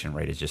addiction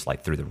rate is just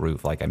like through the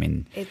roof. Like, I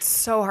mean, it's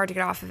so hard to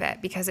get off of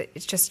it because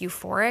it's just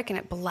euphoric and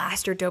it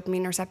blasts your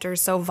dopamine receptors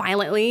so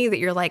violently that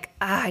you're like,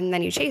 and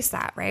then you chase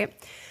that, right?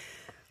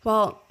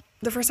 Well,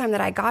 the first time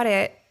that I got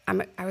it,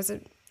 I was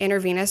an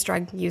intravenous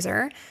drug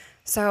user.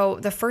 So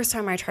the first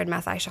time I tried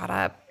meth, I shot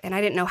up and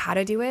I didn't know how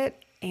to do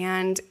it.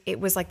 And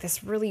it was like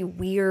this really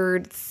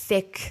weird,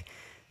 thick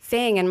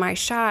thing in my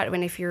shot.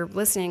 When if you're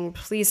listening,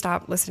 please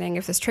stop listening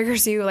if this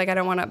triggers you. Like, I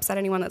don't want to upset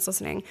anyone that's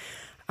listening.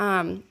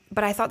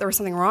 But I thought there was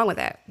something wrong with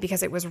it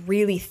because it was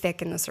really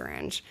thick in the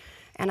syringe.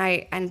 And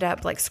I ended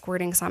up like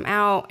squirting some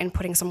out and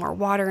putting some more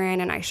water in,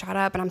 and I shot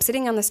up and I'm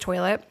sitting on this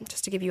toilet.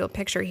 Just to give you a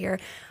picture here,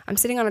 I'm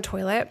sitting on a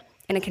toilet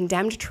in a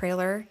condemned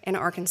trailer in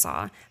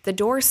Arkansas. The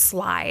door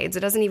slides. It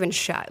doesn't even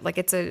shut. Like,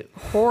 it's a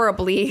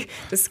horribly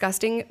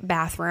disgusting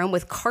bathroom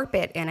with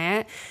carpet in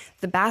it.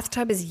 The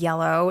bathtub is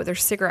yellow.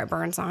 There's cigarette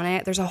burns on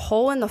it. There's a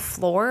hole in the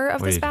floor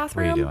of this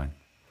bathroom.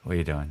 What are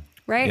you doing?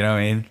 Right? You know what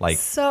I mean? Like,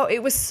 so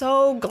it was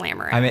so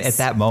glamorous. I mean, at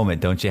that moment,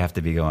 don't you have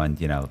to be going,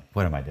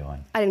 what am I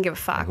doing? I didn't give a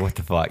fuck. Like, what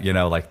the fuck?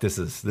 Like, this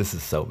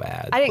is so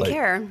bad. I didn't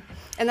care.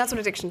 And that's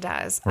what addiction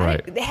does.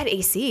 Right. They had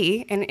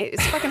AC and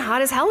it's fucking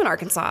hot as hell in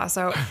Arkansas.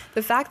 So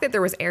the fact that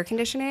there was air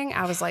conditioning,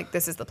 I was like,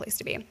 this is the place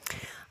to be.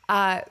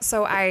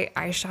 So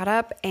I shot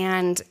up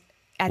and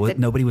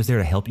nobody was there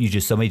to help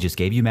you. Somebody just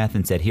gave you meth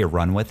and said, here,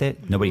 run with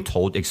it. Mm-hmm.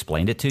 Nobody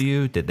explained it to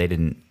you that they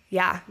didn't.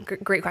 Yeah,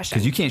 great question.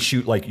 Because you can't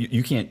shoot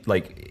you can't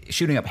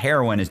shooting up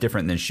heroin is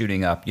different than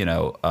shooting up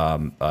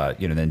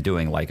than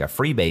doing like a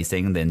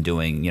freebasing, than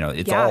doing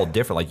it's all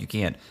different. Like, you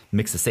can't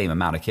mix the same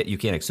amount of you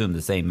can't assume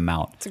the same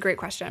amount. It's a great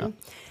question.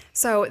 Yeah.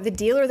 So the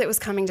dealer that was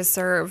coming to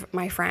serve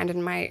my friend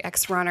and my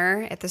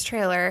ex-runner at this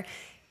trailer,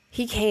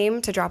 he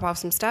came to drop off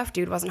some stuff.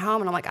 Dude wasn't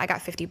home, and I'm like, I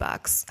got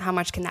 $50. How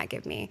much can that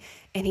give me?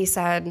 And he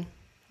said,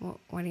 well,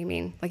 what do you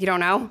mean? Like, you don't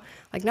know?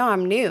 Like, no,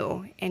 I'm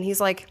new. And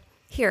he's like,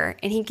 here.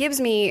 And he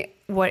gives me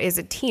what is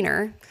a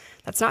teener.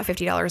 That's not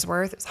 $50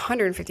 worth. It's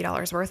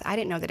 $150 worth. I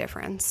didn't know the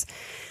difference.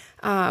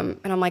 And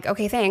I'm like,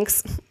 okay,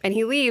 thanks. And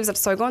he leaves.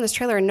 So I go in this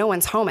trailer and no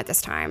one's home at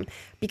this time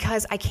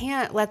because I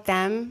can't let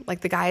them,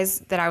 like the guys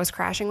that I was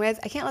crashing with,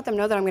 I can't let them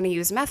know that I'm going to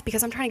use meth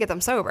because I'm trying to get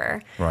them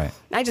sober. Right.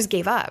 And I just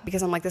gave up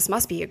because I'm like, this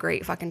must be a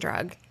great fucking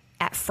drug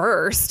at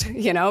first,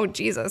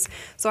 Jesus.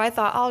 So I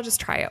thought I'll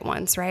just try it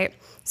once. Right.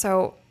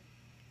 So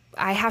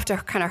I have to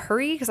kind of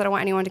hurry because I don't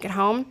want anyone to get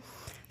home.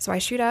 So I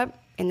shoot up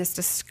in this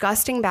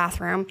disgusting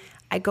bathroom.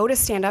 I go to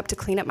stand up to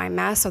clean up my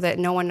mess so that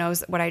no one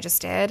knows what I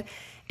just did.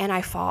 And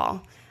I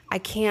fall. I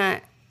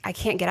can't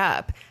get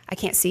up. I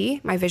can't see.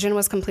 My vision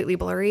was completely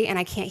blurry and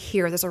I can't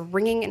hear. There's a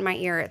ringing in my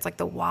ear. It's like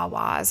the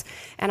wah-wahs.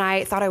 And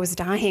I thought I was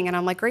dying. And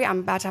I'm like, great, I'm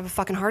about to have a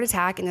fucking heart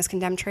attack in this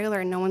condemned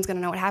trailer and no one's going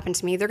to know what happened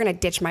to me. They're going to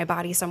ditch my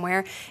body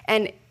somewhere.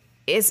 And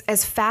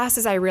as fast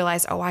as I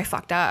realized, oh, I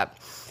fucked up,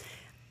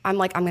 I'm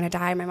like, I'm going to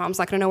die. My mom's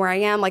not going to know where I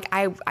am. Like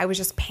I was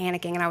just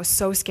panicking and I was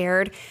so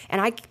scared.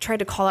 And I tried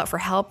to call out for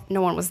help.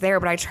 No one was there,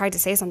 but I tried to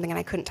say something and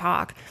I couldn't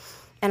talk.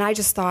 And I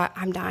just thought,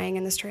 I'm dying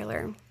in this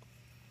trailer.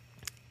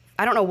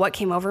 I don't know what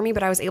came over me,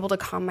 but I was able to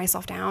calm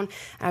myself down.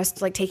 I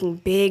was like taking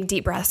big,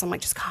 deep breaths. I'm like,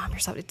 just calm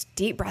yourself. It's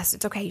deep breaths.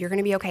 It's okay. You're going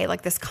to be okay.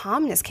 Like this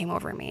calmness came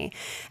over me.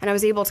 And I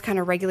was able to kind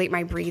of regulate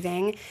my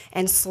breathing.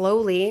 And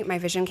slowly my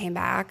vision came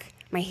back.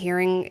 My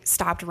hearing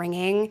stopped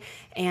ringing.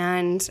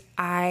 And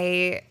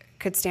I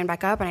could stand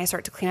back up and I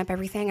start to clean up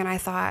everything. And I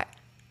thought,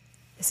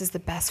 this is the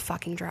best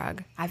fucking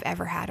drug I've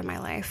ever had in my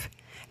life.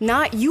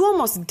 Not, you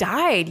almost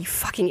died, you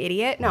fucking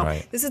idiot. No,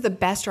 right. This is the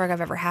best drug I've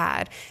ever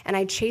had. And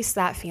I chased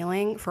that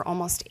feeling for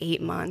almost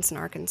 8 months in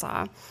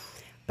Arkansas.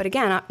 But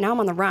again, now I'm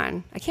on the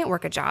run. I can't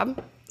work a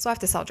job, so I have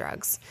to sell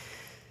drugs.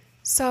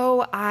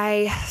 So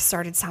I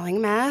started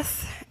selling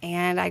meth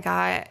and I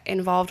got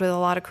involved with a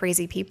lot of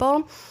crazy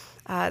people.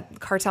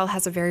 Cartel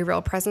has a very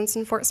real presence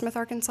in Fort Smith,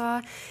 Arkansas.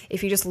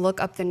 If you just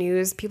look up the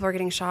news, people are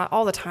getting shot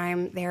all the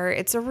time there.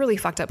 It's a really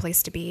fucked up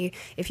place to be.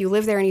 If you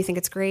live there and you think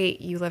it's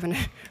great, you live in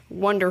a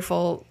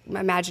wonderful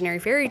imaginary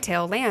fairy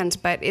tale land,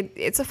 but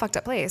it's a fucked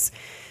up place.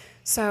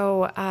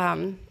 So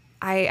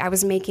I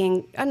was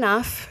making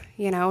enough,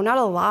 not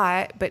a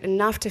lot, but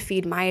enough to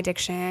feed my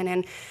addiction.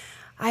 And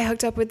I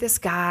hooked up with this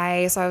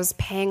guy, so I was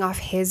paying off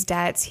his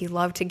debts. He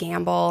loved to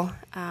gamble,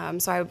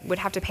 so I would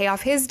have to pay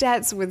off his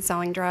debts with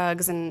selling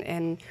drugs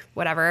and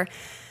whatever.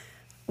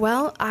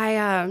 Well,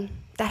 that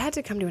had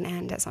to come to an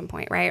end at some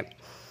point, right?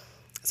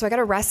 So I got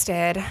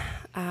arrested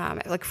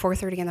at like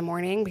 4:30 in the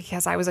morning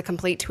because I was a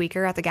complete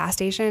tweaker at the gas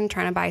station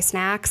trying to buy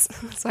snacks.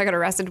 So I got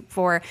arrested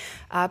for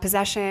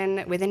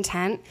possession with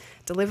intent,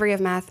 delivery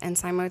of meth, and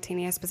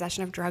simultaneous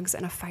possession of drugs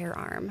and a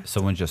firearm.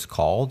 Someone just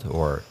called,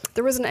 or?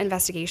 There was an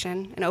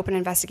investigation, an open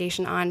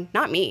investigation on,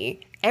 not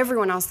me,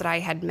 everyone else that I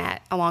had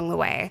met along the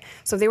way.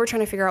 So they were trying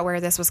to figure out where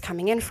this was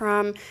coming in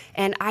from,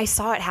 and I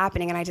saw it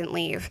happening and I didn't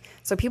leave.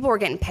 So people were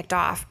getting picked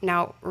off.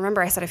 Now,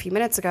 remember I said a few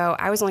minutes ago,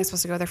 I was only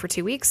supposed to go there for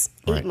 2 weeks.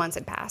 Right. 8 months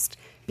had passed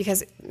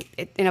because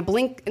in the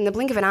blink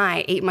of an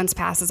eye, 8 months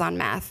passes on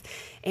meth.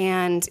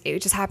 And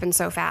it just happened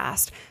so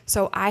fast.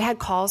 So I had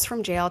calls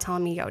from jail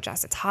telling me, yo,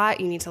 Jess, it's hot.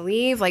 You need to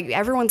leave. Like,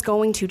 everyone's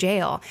going to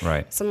jail.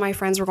 Right. Some of my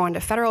friends were going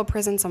to federal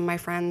prison. Some of my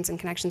friends and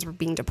connections were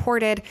being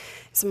deported.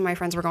 Some of my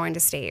friends were going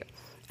to state.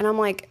 And I'm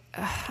like,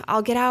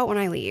 I'll get out when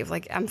I leave.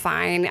 Like, I'm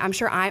fine. I'm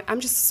sure I'm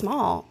just a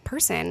small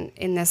person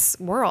in this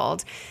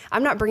world.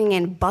 I'm not bringing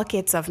in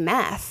buckets of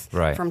meth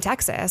from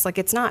Texas. Like,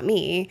 it's not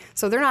me.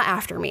 So they're not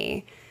after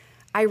me.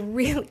 I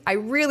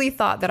really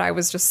thought that I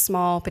was just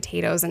small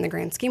potatoes in the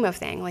grand scheme of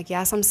things. Like,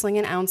 yes, I'm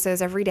slinging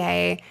ounces every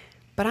day,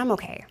 but I'm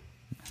okay.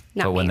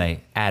 But when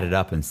they add it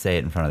up and say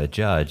it in front of the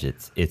judge,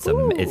 it's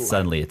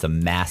suddenly a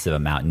massive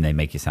amount, and they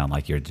make you sound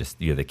like you're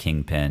the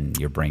kingpin.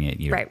 You're bringing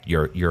it. Right.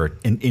 You're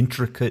an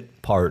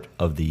intricate part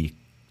of the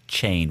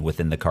chain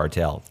within the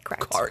cartel.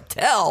 Correct.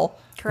 Cartel?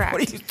 Correct.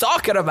 What are you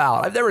talking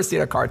about? I've never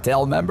seen a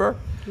cartel member.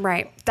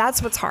 Right.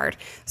 That's what's hard.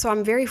 So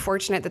I'm very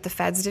fortunate that the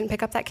feds didn't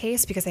pick up that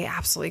case because they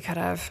absolutely could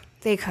have.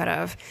 They could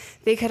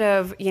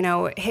have,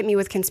 hit me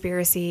with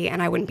conspiracy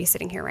and I wouldn't be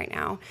sitting here right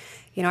now.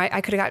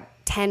 I could have got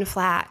 10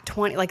 flat,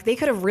 20, like they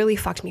could have really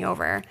fucked me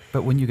over.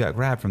 But when you got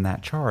grabbed from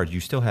that charge, you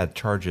still had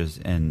charges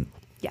in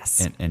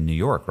New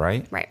York,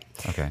 right? Right.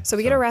 Okay. So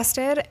we get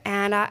arrested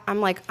and I'm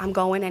like, I'm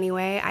going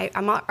anyway.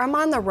 I'm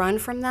on the run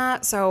from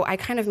that. So I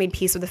kind of made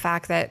peace with the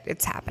fact that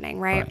it's happening.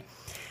 Right.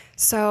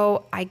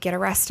 So I get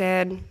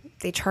arrested.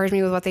 They charge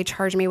me with what they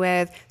charge me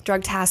with.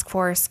 Drug task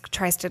force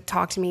tries to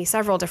talk to me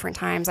several different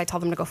times. I tell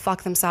them to go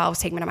fuck themselves,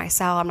 take me to my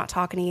cell. I'm not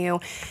talking to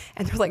you.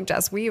 And they're like,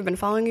 Jess, we have been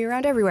following you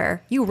around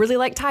everywhere. You really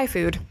like Thai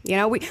food.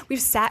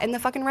 We've sat in the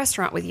fucking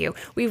restaurant with you.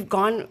 We've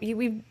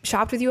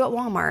shopped with you at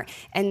Walmart.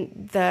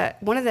 And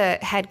one of the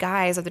head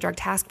guys of the drug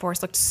task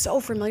force looked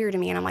so familiar to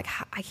me. And I'm like,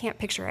 I can't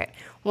picture it.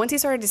 Once he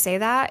started to say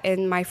that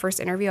in my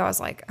first interview, I was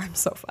like, I'm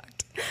so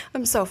fucked.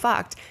 I'm so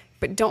fucked.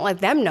 But don't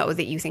let them know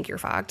that you think you're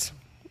fucked.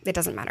 It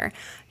doesn't matter.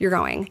 You're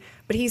going.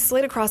 But he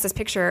slid across this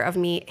picture of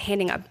me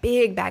handing a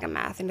big bag of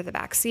meth into the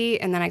back seat.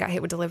 And then I got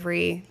hit with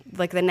delivery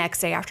like the next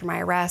day after my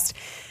arrest.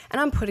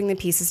 And I'm putting the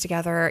pieces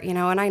together,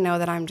 and I know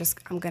that I'm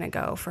going to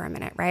go for a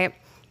minute, right?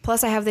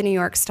 Plus I have the New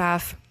York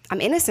stuff.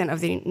 I'm innocent of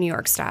the New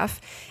York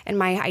stuff. And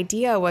my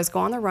idea was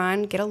go on the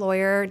run, get a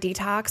lawyer,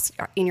 detox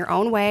in your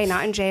own way,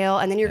 not in jail.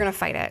 And then you're going to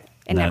fight it.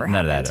 It never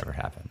happened. None of that ever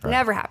happened. Right?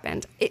 Never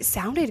happened. It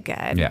sounded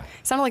good. Yeah.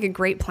 It sounded like a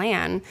great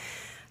plan.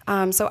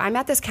 So I'm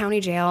at this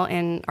county jail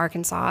in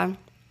Arkansas,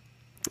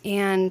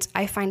 and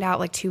I find out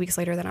like 2 weeks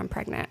later that I'm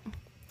pregnant.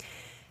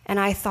 And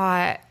I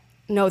thought,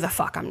 no, the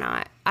fuck I'm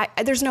not.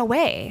 There's no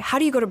way. How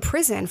do you go to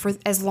prison for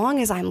as long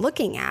as I'm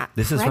looking at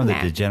This pregnant? is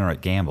from the degenerate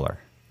gambler.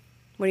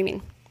 What do you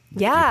mean?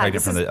 Yeah.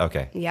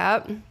 Okay.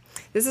 Yep.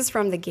 This is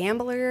from the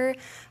gambler.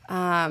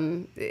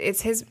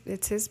 It's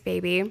his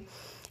baby.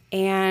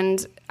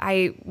 And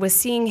I was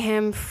seeing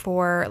him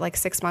for like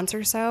 6 months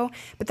or so,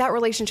 but that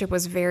relationship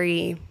was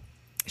very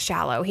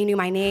shallow. He knew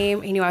my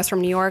name. He knew I was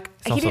from New York.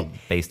 It's also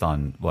based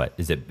on what?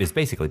 It's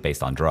basically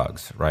based on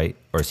drugs, right?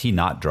 Or is he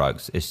not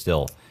drugs? It's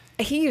still...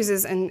 He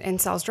uses and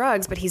sells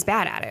drugs, but he's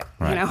bad at it.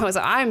 Right. You know, so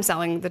I'm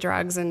selling the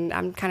drugs and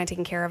I'm kind of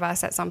taking care of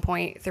us at some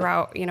point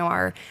throughout, you know,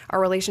 our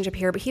relationship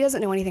here, but he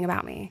doesn't know anything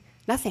about me.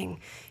 Nothing.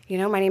 You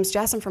know, my name's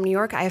Jess. I'm from New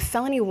York. I have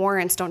felony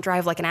warrants. Don't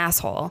drive like an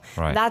asshole.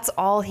 Right. That's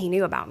all he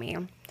knew about me.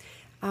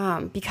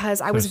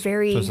 Because I was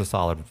very... So it's a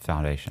solid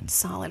foundation.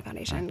 Solid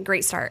foundation. Right.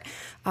 Great start.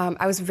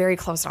 I was very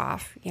closed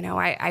off. You know,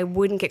 I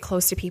wouldn't get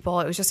close to people.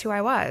 It was just who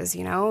I was,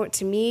 you know.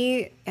 To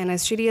me, and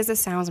as shitty as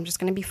this sounds, I'm just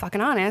going to be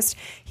fucking honest,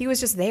 he was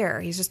just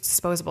there. He's just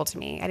disposable to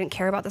me. I didn't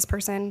care about this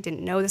person,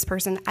 didn't know this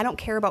person. I don't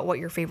care about what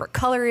your favorite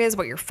color is,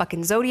 what your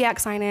fucking zodiac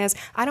sign is.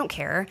 I don't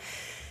care.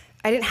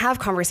 I didn't have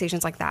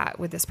conversations like that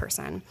with this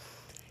person.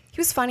 He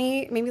was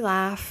funny, made me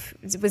laugh.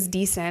 It was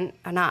decent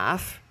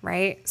enough,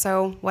 right?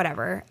 So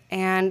whatever.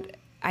 And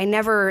I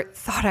never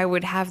thought I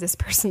would have this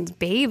person's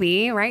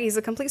baby, right? He's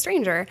a complete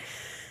stranger.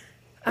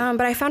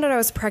 But I found out I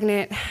was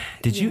pregnant.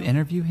 Did you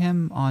interview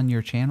him on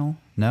your channel?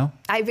 No?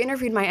 I've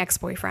interviewed my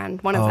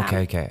ex-boyfriend, one of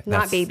them. Okay.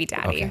 Not baby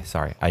daddy. Okay,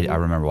 sorry. I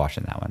remember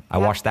watching that one. I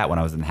watched that when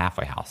I was in the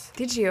halfway house.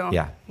 Did you?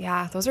 Yeah.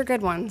 Yeah, those are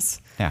good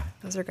ones. Yeah.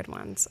 Those are good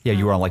ones. Yeah,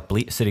 you were on like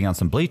sitting on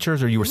some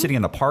bleachers, or you were sitting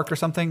in the park or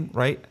something,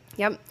 right?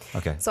 Yep.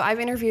 Okay. So I've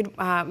interviewed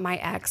my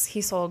ex.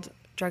 He sold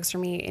drugs for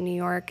me in New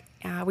York.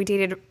 We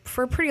dated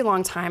for a pretty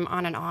long time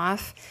on and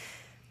off.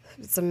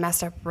 It's a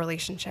messed up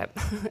relationship.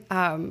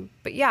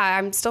 But yeah,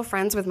 I'm still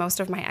friends with most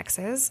of my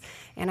exes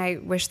and I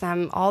wish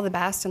them all the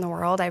best in the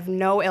world. I have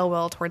no ill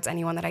will towards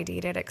anyone that I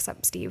dated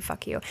except Steve.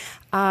 Fuck you.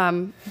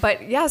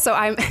 But yeah, so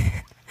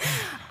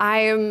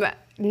I'm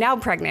now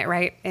pregnant,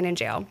 right? And in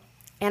jail.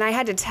 And I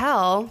had to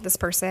tell this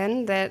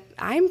person that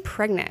I'm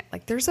pregnant.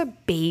 Like, there's a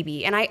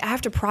baby. And I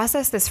have to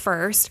process this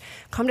first,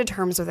 come to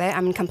terms with it.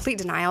 I'm in complete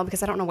denial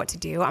because I don't know what to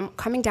do. I'm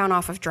coming down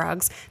off of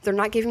drugs. They're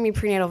not giving me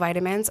prenatal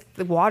vitamins.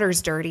 The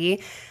water's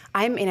dirty.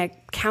 I'm in a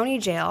county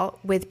jail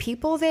with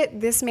people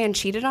that this man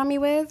cheated on me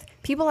with,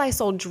 people I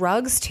sold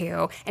drugs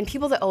to, and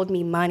people that owed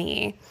me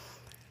money.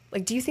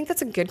 Like, do you think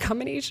that's a good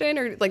combination?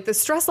 Or like the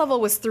stress level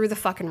was through the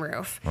fucking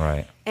roof.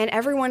 Right. And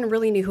everyone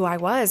really knew who I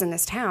was in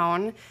this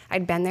town.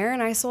 I'd been there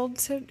and I sold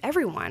to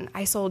everyone.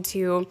 I sold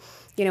to,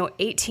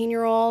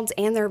 18-year-olds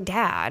and their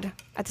dad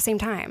at the same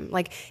time.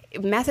 Like,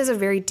 meth is a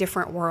very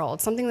different world.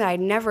 Something that I'd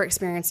never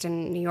experienced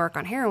in New York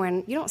on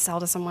heroin. You don't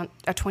sell to someone,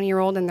 a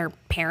 20-year-old and their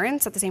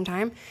parents at the same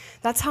time.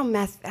 That's how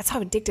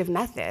addictive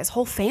meth is.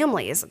 Whole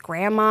families,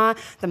 grandma,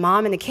 the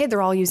mom and the kid,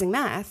 they're all using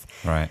meth.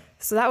 Right.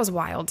 So that was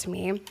wild to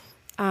me.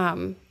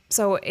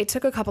 So it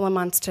took a couple of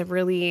months to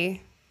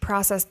really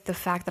process the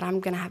fact that I'm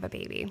going to have a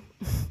baby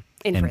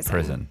in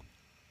prison.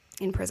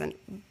 In prison.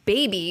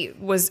 Baby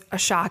was a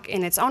shock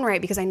in its own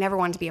right because I never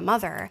wanted to be a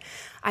mother.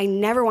 I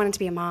never wanted to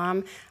be a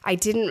mom. I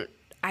didn't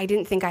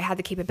think I had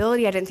the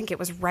capability. I didn't think it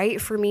was right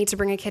for me to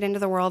bring a kid into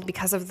the world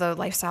because of the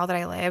lifestyle that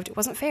I lived. It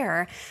wasn't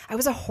fair. I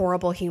was a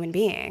horrible human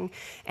being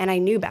and I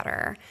knew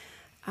better.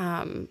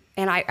 And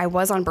I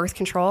was on birth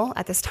control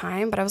at this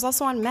time, but I was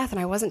also on meth and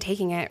I wasn't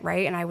taking it,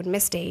 right? And I would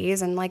miss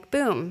days and like,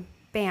 boom,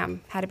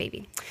 bam, had a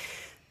baby.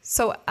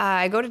 So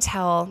I go to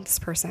tell this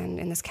person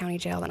in this county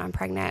jail that I'm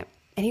pregnant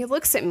and he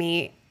looks at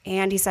me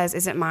and he says,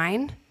 "Is it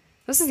mine?"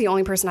 This is the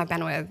only person I've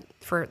been with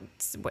for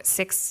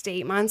 6 to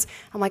 8 months.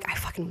 I'm like, I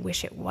fucking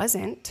wish it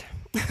wasn't.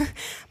 I'm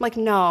like,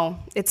 no,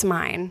 it's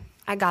mine.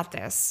 I got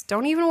this.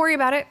 Don't even worry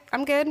about it.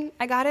 I'm good.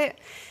 I got it.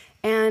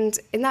 And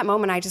in that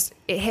moment,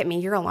 it hit me.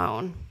 You're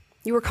alone.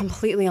 You were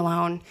completely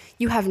alone.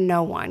 You have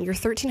no one. You're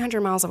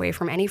 1,300 miles away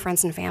from any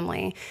friends and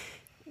family.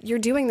 You're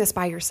doing this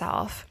by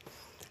yourself.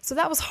 So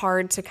that was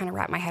hard to kind of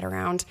wrap my head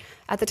around.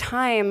 At the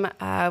time,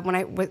 when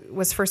I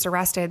was first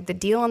arrested, the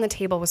deal on the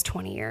table was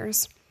 20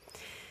 years.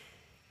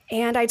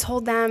 And I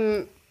told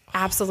them,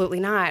 absolutely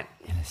not.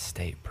 In a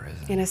state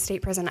prison. In a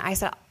state prison. I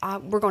said,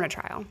 we're going to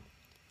trial.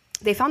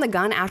 They found the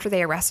gun after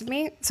they arrested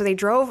me. So they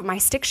drove my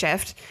stick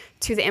shift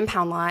to the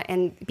impound lot.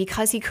 And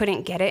because he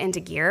couldn't get it into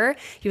gear,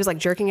 he was like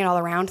jerking it all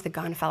around. The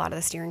gun fell out of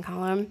the steering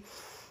column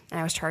and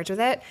I was charged with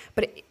it.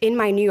 But in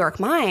my New York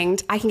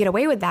mind, I can get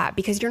away with that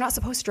because you're not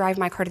supposed to drive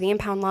my car to the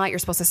impound lot. You're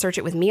supposed to search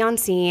it with me on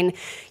scene.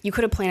 You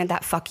could have planted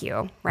that. Fuck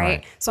you.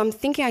 Right. So I'm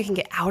thinking I can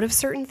get out of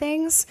certain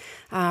things,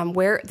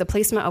 where the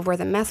placement of where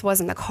the meth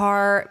was in the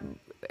car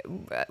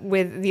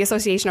with the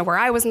association of where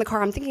I was in the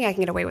car. I'm thinking I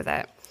can get away with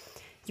it.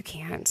 You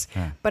can't,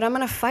 but I'm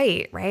going to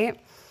fight, right?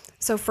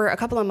 So for a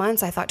couple of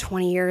months, I thought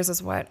 20 years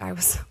is what I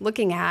was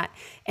looking at.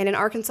 And in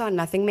Arkansas,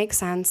 nothing makes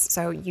sense.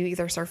 So you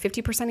either serve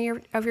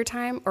 50% of your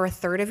time or a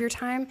third of your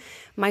time.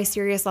 My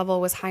serious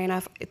level was high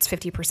enough. It's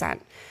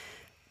 50%.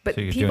 But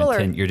so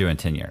you're doing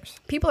 10 years.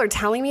 People are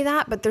telling me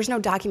that, but there's no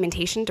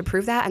documentation to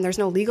prove that. And there's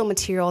no legal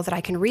material that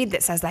I can read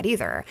that says that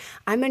either.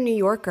 I'm a New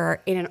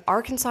Yorker in an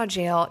Arkansas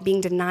jail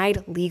being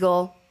denied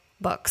legal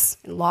books,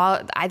 law.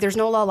 There's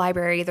no law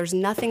library. There's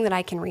nothing that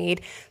I can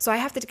read. So I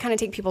have to kind of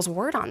take people's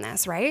word on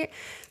this, right?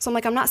 So I'm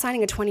like, I'm not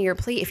signing a 20-year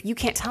plea if you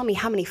can't tell me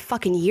how many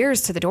fucking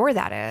years to the door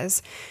that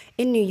is.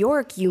 In New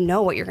York, you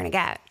know what you're going to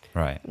get.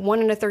 Right. 1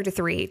 1/3 to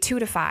 3, 2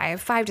 to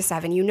 5, 5 to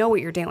 7. You know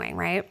what you're doing,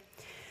 right?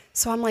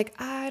 So I'm like,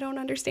 I don't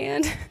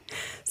understand.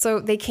 So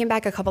they came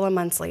back a couple of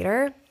months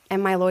later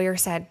and my lawyer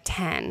said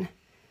 10,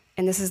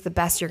 and this is the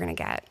best you're going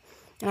to get.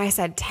 And I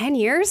said, 10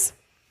 years?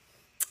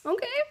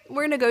 Okay,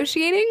 we're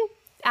negotiating?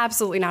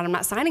 Absolutely not. I'm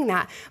not signing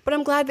that, but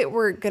I'm glad that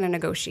we're going to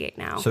negotiate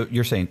now. So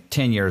you're saying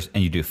 10 years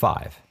and you do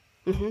 5?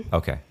 Mm-hmm.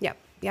 Okay. Yep.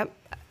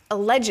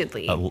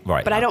 Allegedly.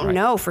 Right. But I don't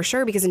know for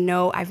sure because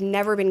I've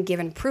never been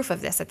given proof of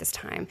this at this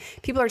time.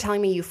 People are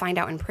telling me you find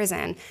out in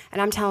prison,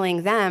 and I'm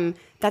telling them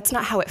that's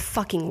not how it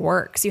fucking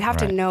works. You have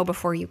to know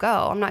before you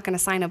go. I'm not going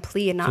to sign a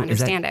plea and not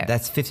understand it.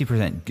 That's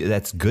 50%.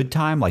 That's good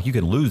time? Like you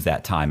can lose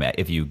that time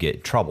if you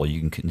get trouble.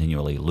 You can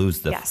continually lose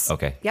the... Yes.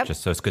 Okay. Yep.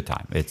 So it's good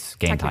time. It's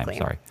game time.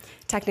 Sorry.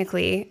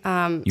 Technically.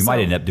 You might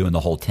end up doing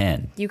the whole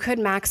 10. You could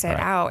max it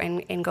out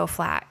and go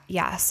flat.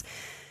 Yes.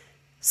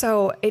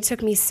 So it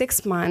took me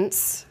 6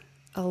 months,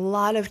 a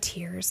lot of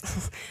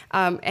tears,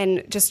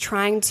 and just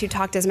trying to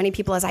talk to as many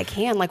people as I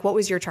can. Like, what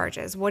was your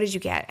charges? What did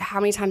you get? How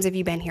many times have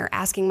you been here?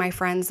 Asking my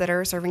friends that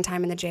are serving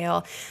time in the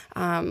jail.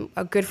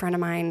 A good friend of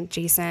mine,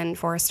 Jason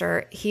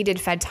Forrester, he did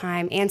Fed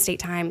time and state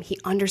time. He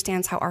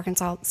understands how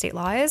Arkansas state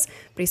law is,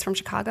 but he's from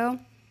Chicago.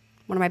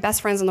 One of my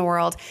best friends in the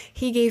world.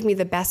 He gave me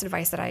the best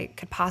advice that I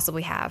could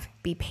possibly have.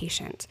 Be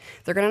patient.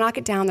 They're going to knock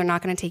it down. They're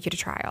not going to take you to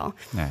trial.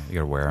 Yeah, you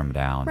got to wear them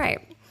down. Right.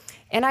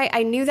 And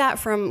I knew that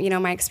from,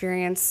 my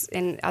experience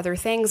in other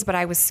things, but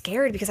I was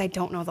scared because I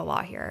don't know the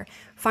law here.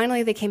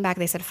 Finally, they came back,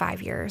 they said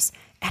 5 years.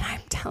 And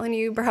I'm telling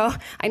you, bro,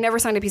 I never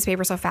signed a piece of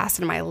paper so fast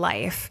in my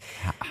life.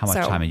 How much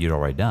time had you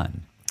already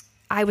done?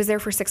 I was there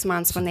for 6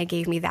 months when they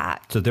gave me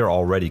that. So they're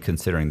already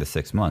considering the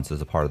 6 months as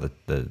a part of the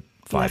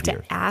 5 years. You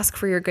have to ask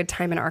for your good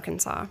time in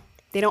Arkansas.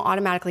 They don't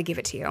automatically give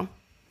it to you.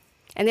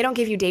 And they don't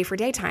give you day for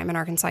day time in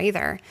Arkansas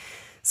either.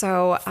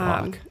 So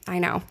I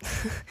know.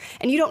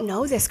 And you don't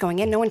know this going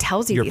in. No one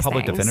tells you Your these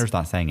public things. defender's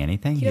not saying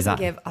anything? He doesn't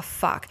give a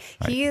fuck.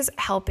 Right. He is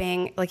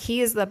helping,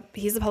 he's the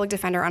public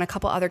defender on a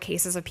couple other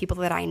cases of people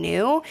that I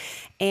knew,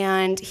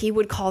 and he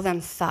would call them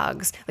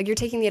thugs. Like, you're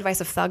taking the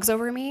advice of thugs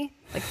over me?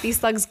 Like, these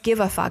thugs give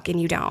a fuck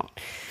and you don't.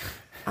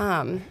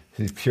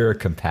 He's pure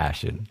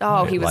compassion.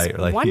 Oh, he was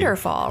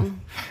wonderful.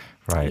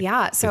 Right.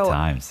 Yeah. So good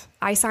times.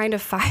 I signed a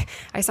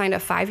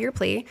 5-year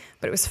plea,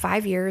 but it was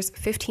 5 years,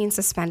 15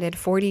 suspended,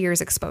 40 years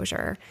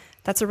exposure.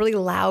 That's a really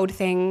loud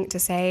thing to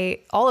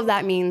say. All of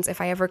that means if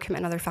I ever commit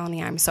another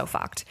felony, I'm so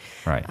fucked.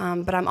 Right.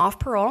 But I'm off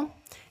parole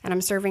and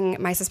I'm serving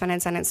my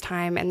suspended sentence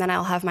time, and then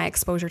I'll have my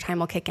exposure time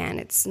will kick in.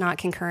 It's not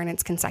concurrent,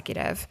 it's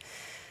consecutive.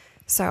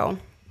 So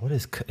what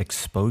is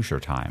exposure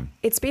time?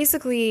 It's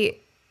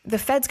basically the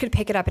feds could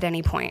pick it up at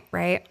any point,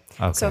 right?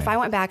 Okay. So if I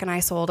went back and I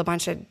sold a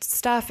bunch of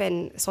stuff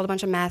and sold a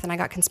bunch of meth and I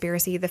got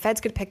conspiracy, the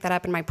feds could pick that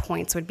up and my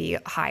points would be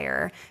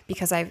higher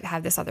because I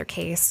had this other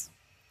case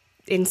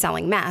in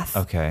selling meth.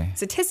 Okay.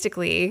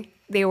 Statistically,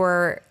 they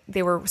were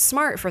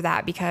smart for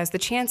that because the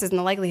chances and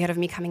the likelihood of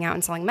me coming out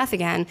and selling meth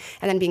again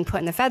and then being put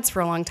in the feds for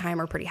a long time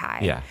are pretty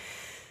high. Yeah.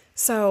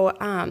 So,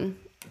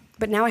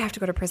 but now I have to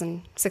go to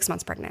prison 6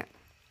 months pregnant.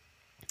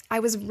 I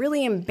was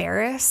really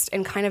embarrassed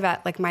and kind of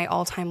at my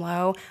all-time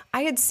low.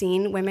 I had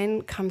seen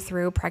women come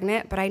through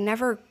pregnant, but I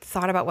never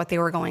thought about what they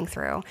were going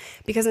through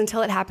because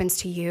until it happens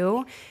to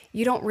you,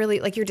 you don't really,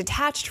 you're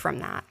detached from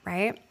that,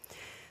 right?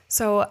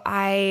 So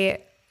I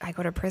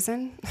go to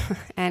prison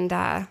and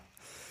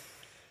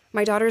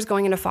my daughter's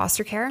going into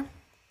foster care,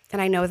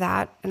 and I know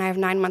that, and I have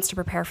 9 months to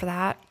prepare for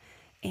that.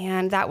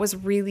 And that was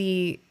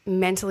really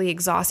mentally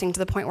exhausting to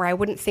the point where I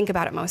wouldn't think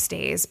about it most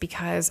days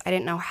because I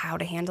didn't know how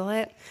to handle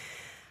it.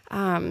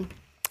 I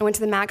went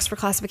to the max for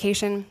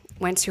classification,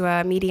 went to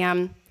a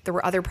medium. There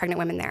were other pregnant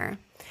women there.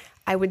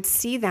 I would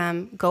see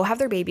them go have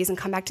their babies and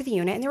come back to the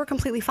unit, and they were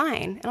completely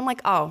fine. And I'm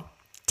like, oh,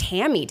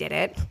 Tammy did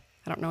it.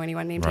 I don't know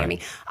anyone named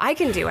Tammy. I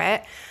can do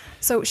it.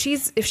 So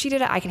if she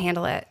did it, I can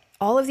handle it.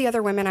 All of the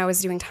other women I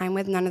was doing time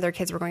with, none of their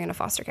kids were going into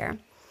foster care.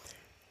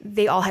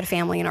 They all had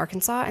family in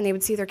Arkansas, and they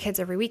would see their kids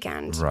every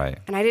weekend. Right.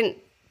 And I didn't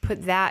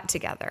put that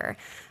together.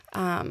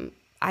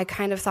 I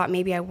kind of thought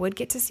maybe I would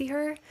get to see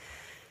her.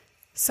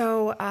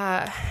 So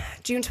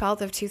June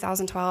 12th of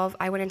 2012,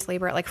 I went into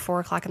labor at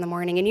 4 o'clock in the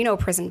morning. And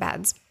prison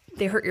beds,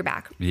 they hurt your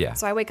back. Yeah.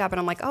 So I wake up and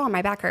I'm like, oh,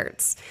 my back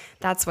hurts.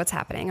 That's what's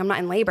happening. I'm not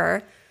in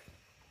labor.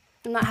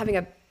 I'm not having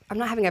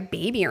a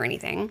baby or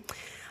anything.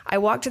 I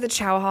walk to the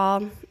chow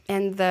hall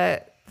and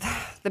the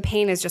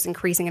pain is just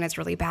increasing and it's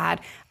really bad.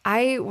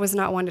 I was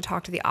not one to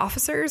talk to the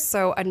officers.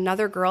 So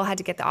another girl had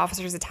to get the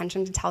officers'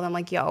 attention to tell them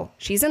yo,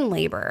 she's in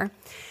labor.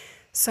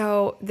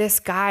 So this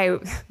guy,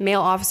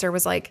 male officer,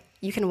 was like,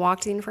 you can walk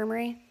to the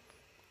infirmary?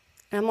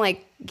 And I'm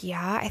like,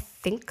 yeah, I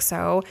think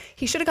so.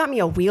 He should have got me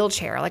a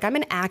wheelchair. I'm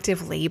in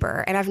active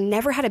labor and I've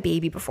never had a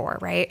baby before,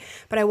 right?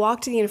 But I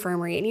walked to the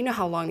infirmary and you know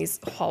how long these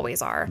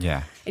hallways are.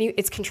 Yeah. And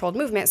it's controlled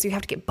movement, so you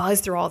have to get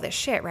buzzed through all this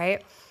shit,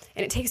 right?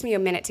 And it takes me a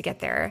minute to get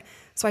there.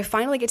 So I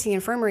finally get to the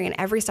infirmary and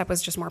every step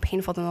was just more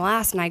painful than the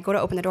last. And I go to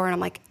open the door and I'm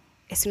like,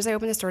 as soon as I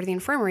open this door to the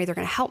infirmary, they're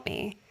going to help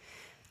me.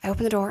 I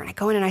open the door and I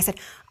go in and I said,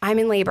 I'm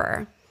in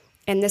labor.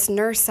 And this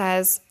nurse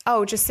says,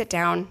 oh, just sit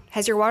down.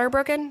 Has your water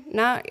broken?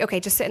 No? Okay,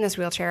 just sit in this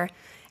wheelchair.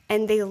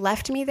 And they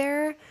left me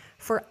there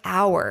for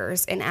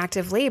hours in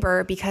active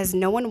labor because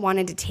no one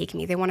wanted to take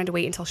me. They wanted to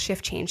wait until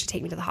shift change to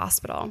take me to the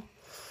hospital.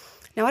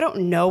 Now, I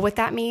don't know what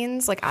that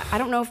means. Like, I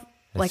don't know if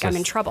like I'm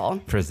in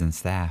trouble. Prison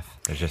staff.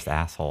 They're just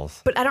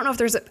assholes. But I don't know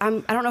if I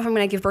don't know if I'm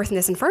going to give birth in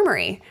this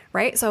infirmary,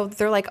 right? So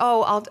they're like,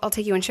 oh, I'll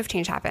take you when shift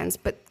change happens.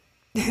 But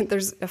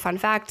there's a fun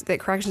fact that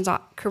corrections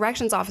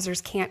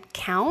officers can't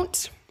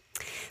count.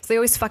 So they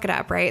always fuck it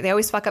up, right? They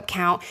always fuck up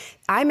count.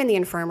 I'm in the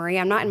infirmary.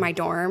 I'm not in my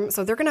dorm.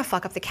 So they're going to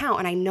fuck up the count.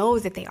 And I know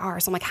that they are.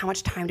 So I'm like, how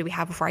much time do we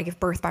have before I give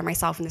birth by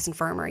myself in this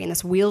infirmary, in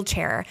this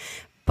wheelchair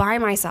by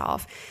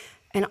myself?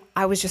 And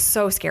I was just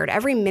so scared.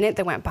 Every minute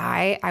that went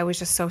by, I was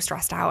just so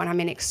stressed out. And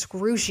I'm in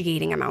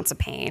excruciating amounts of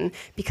pain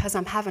because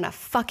I'm having a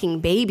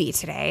fucking baby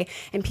today.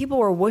 And people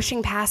were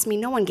whooshing past me.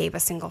 No one gave a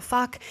single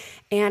fuck.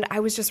 And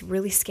I was just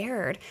really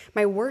scared.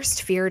 My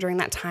worst fear during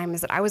that time is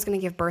that I was going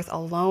to give birth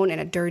alone in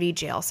a dirty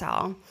jail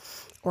cell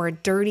or a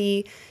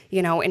dirty,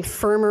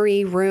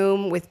 infirmary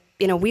room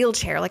in a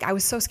wheelchair. Like, I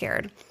was so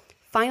scared.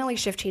 Finally,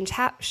 shift change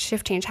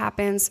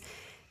happens.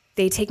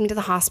 They take me to the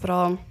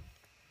hospital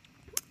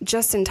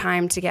just in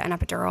time to get an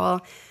epidural.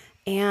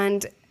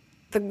 And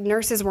the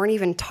nurses weren't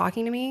even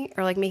talking to me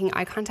or like making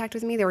eye contact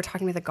with me. They were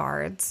talking to the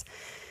guards.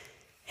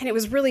 And it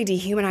was really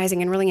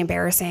dehumanizing and really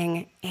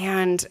embarrassing.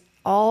 And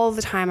all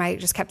the time I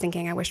just kept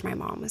thinking, I wish my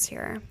mom was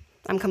here.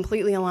 I'm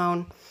completely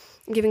alone.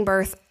 I'm giving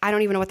birth. I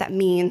don't even know what that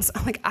means.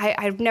 Like,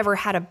 I've never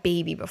had a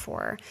baby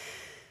before.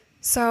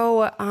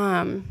 So,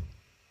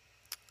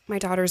 my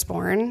daughter's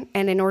born,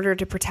 and in order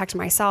to protect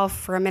myself,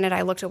 for a minute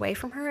I looked away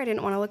from her. I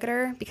didn't want to look at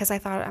her because I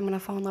thought I'm going to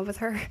fall in love with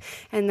her,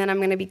 and then I'm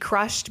going to be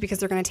crushed because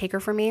they're going to take her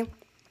from me.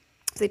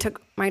 So they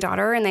took my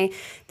daughter and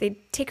they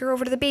take her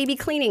over to the baby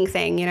cleaning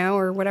thing,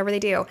 or whatever they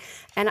do.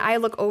 And I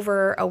look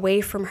over away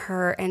from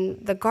her, and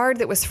the guard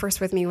that was first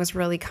with me was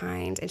really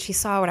kind, and she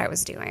saw what I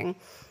was doing.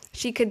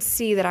 She could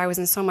see that I was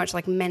in so much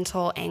like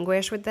mental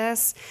anguish with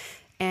this,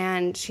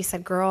 and she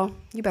said, "Girl,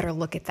 you better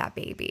look at that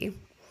baby."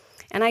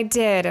 And I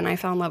did, and I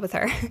fell in love with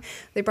her.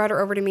 They brought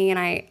her over to me, and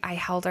I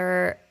held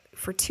her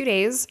for 2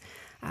 days.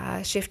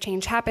 Shift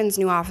change happens,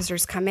 new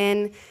officers come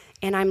in,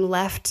 and I'm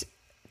left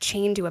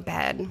chained to a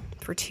bed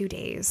for 2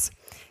 days.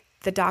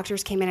 The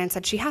doctors came in and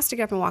said, she has to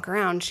get up and walk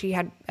around. She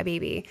had a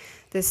baby.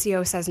 The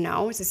CO says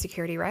no, it's a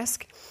security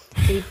risk.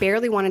 They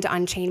barely wanted to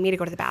unchain me to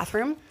go to the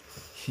bathroom.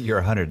 You're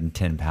a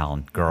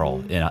 110-pound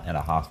girl in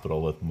a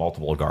hospital with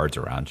multiple guards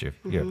around you.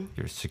 You're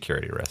a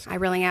security risk. I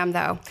really am,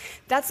 though.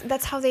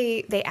 That's how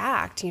they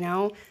act,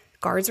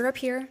 Guards are up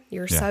here.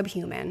 You're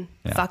subhuman.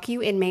 Yeah. Fuck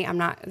you, inmate. I'm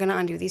not going to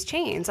undo these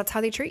chains. That's how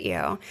they treat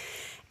you.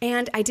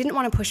 And I didn't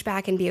want to push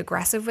back and be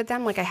aggressive with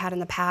them like I had in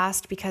the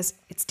past because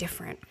it's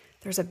different.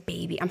 There's a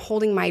baby. I'm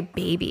holding my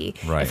baby.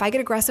 Right. If I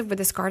get aggressive with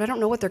this guard, I don't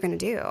know what they're going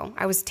to do.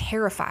 I was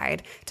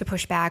terrified to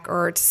push back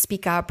or to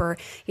speak up or,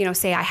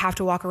 say, I have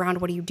to walk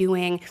around. What are you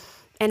doing?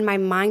 And my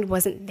mind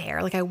wasn't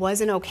there. Like, I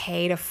wasn't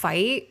okay to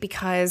fight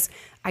because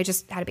I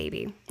just had a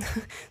baby.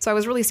 So I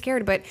was really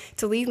scared. But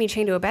to leave me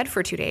chained to a bed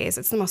for 2 days,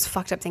 it's the most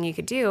fucked up thing you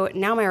could do.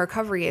 Now my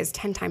recovery is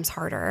 10 times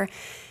harder.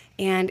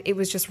 And it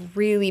was just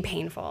really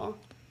painful.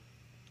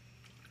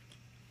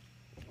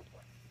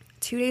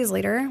 2 days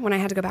later, when I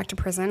had to go back to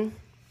prison,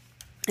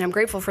 and I'm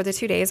grateful for the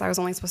 2 days. I was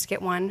only supposed to get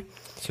one.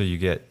 So you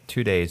get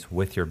 2 days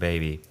with your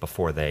baby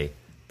before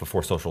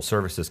social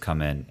services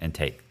come in and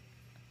take.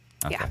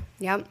 Okay.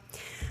 Yeah. Yep.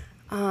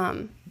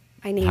 I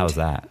named. How's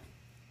that?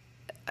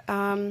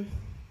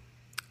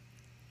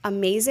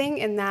 Amazing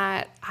in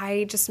that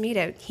I just made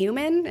a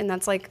human, and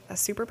that's like a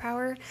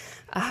superpower.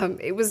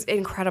 It was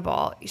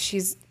incredible.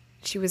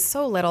 She was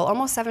so little,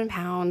 almost 7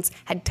 pounds,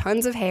 had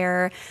tons of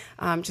hair,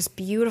 just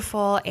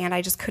beautiful, and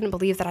I just couldn't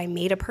believe that I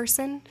made a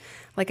person.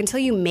 Like, until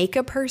you make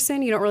a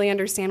person, you don't really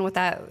understand what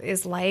that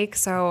is like.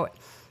 So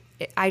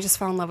I just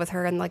fell in love with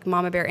her, and like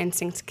mama bear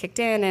instincts kicked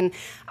in, and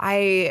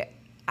I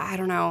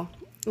don't know.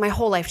 My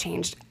whole life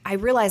changed. I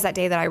realized that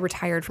day that I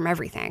retired from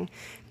everything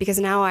because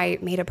now I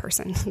made a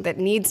person that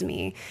needs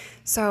me.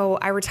 So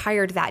I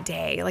retired that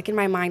day. Like, in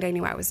my mind, I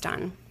knew I was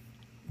done.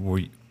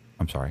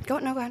 I'm sorry. Go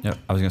ahead. No,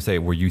 I was gonna say,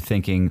 were you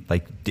thinking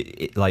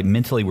like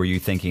mentally? Were you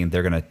thinking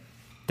they're gonna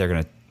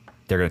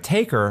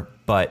take her,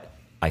 but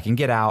I can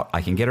get out,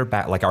 I can get her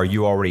back? Like, are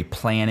you already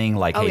planning?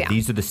 Like, hey,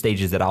 these are the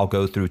stages that I'll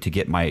go through to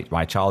get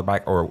my child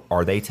back, or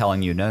are they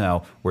telling you,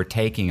 no, we're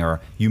taking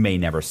her? You may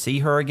never see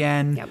her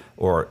again. Yep.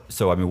 Or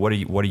so. I mean, what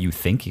are you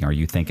thinking? Are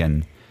you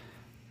thinking?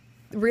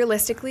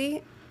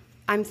 Realistically,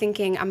 I'm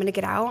thinking I'm gonna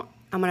get out.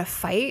 I'm gonna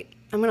fight.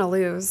 I'm gonna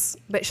lose,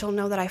 but she'll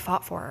know that I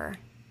fought for her.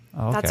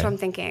 Oh, okay. That's what I'm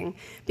thinking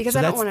because so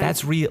I don't want to.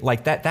 That's real.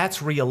 Like that.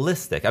 That's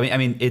realistic. I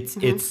mean,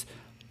 it's.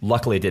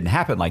 Luckily, it didn't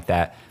happen like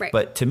that. Right.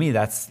 But to me,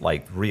 that's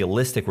like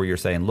realistic, where you're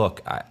saying,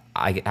 look,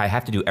 I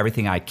have to do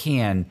everything I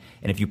can,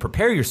 and if you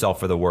prepare yourself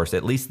for the worst,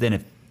 at least then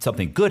if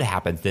something good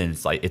happens, then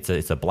it's like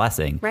it's a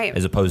blessing, right?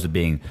 As opposed to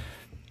being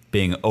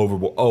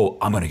over. Oh,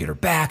 I'm going to get her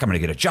back. I'm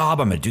going to get a job.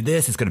 I'm going to do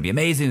this. It's going to be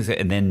amazing.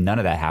 And then none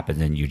of that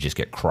happens, and you just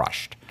get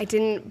crushed. I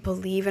didn't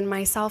believe in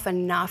myself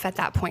enough at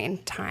that point in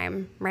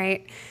time,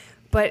 right?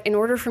 But in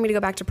order for me to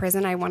go back to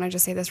prison, I want to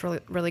just say this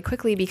really, really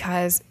quickly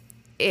because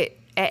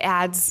it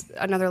adds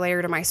another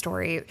layer to my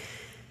story.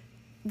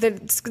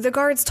 The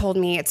guards told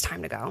me it's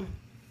time to go.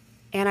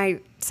 And I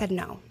said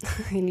no.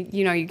 And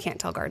you can't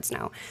tell guards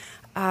no.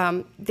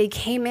 They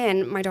came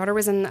in. My daughter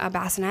was in a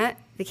bassinet.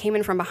 They came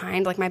in from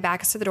behind. Like, my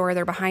back is to the door.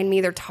 They're behind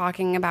me. They're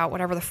talking about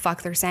whatever the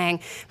fuck they're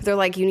saying. But they're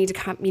like, you need to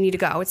come. You need to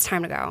go. It's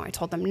time to go. I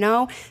told them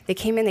no. They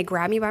came in. They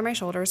grabbed me by my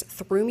shoulders,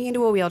 threw me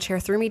into a wheelchair,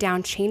 threw me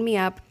down, chained me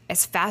up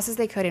as fast as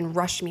they could, and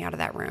rushed me out of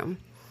that room.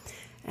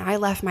 And I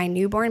left my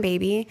newborn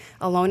baby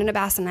alone in a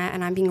bassinet,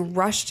 and I'm being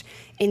rushed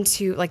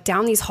into, like,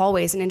 down these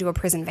hallways and into a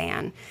prison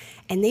van.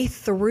 And they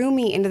threw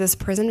me into this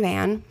prison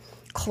van,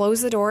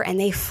 closed the door, and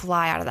they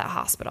fly out of that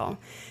hospital.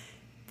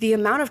 The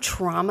amount of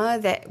trauma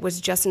that was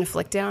just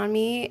inflicted on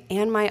me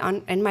and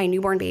my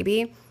newborn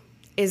baby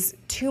is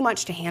too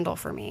much to handle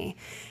for me.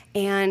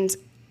 And,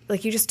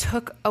 like, you just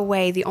took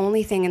away the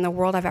only thing in the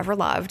world I've ever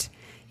loved.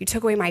 You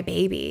took away my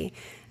baby.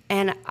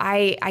 And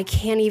I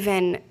can't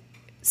even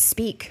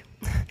speak.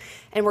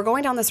 And we're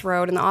going down this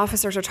road, and the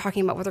officers are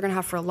talking about what they're going to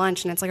have for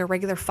lunch, and it's like a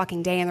regular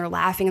fucking day, and they're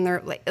laughing, and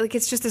they're like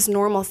it's just this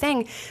normal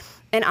thing.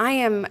 And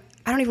I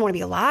don't even want to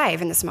be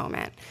alive in this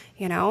moment,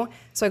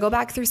 So I go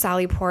back through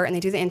Sallyport, and they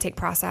do the intake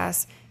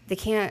process.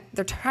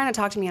 They're trying to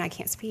talk to me, and I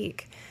can't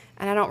speak.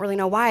 And I don't really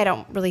know why. I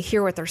don't really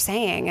hear what they're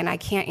saying, and I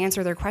can't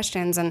answer their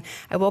questions. And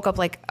I woke up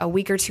like a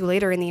week or two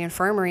later in the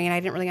infirmary, and I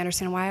didn't really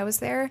understand why I was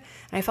there. And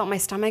I felt my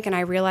stomach, and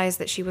I realized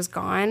that she was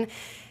gone.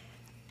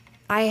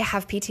 I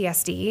have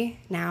PTSD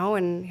now,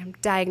 and I'm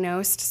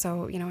diagnosed,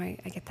 so,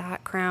 I get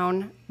that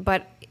crown.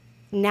 But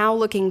now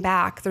looking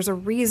back, there's a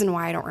reason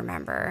why I don't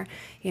remember,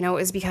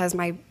 is because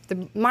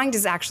the mind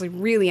is actually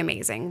really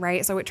amazing,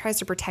 right? So it tries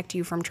to protect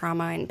you from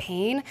trauma and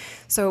pain.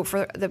 So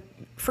for the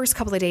first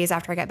couple of days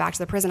after I got back to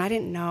the prison, I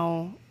didn't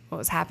know what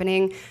was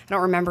happening. I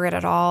don't remember it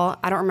at all.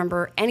 I don't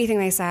remember anything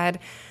they said.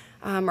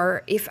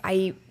 Or if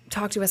I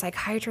talked to a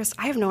psychiatrist,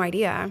 I have no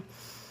idea.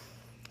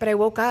 But I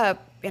woke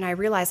up and I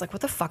realized, like,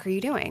 what the fuck are you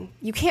doing?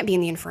 You can't be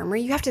in the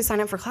infirmary. You have to sign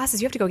up for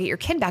classes. You have to go get your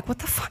kid back. What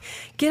the fuck?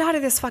 Get out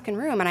of this fucking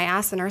room. And I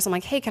asked the nurse, I'm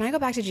like, hey, can I go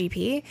back to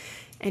GP?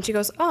 And she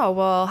goes, oh,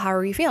 well, how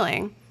are you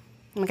feeling?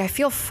 I'm like, I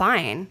feel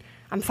fine.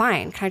 I'm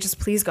fine. Can I just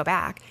please go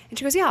back? And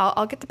she goes, yeah,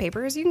 I'll get the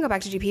papers. You can go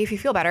back to GP if you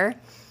feel better.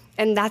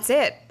 And that's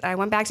it. I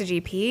went back to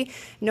GP.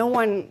 No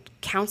one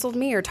counseled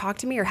me or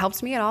talked to me or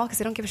helped me at all because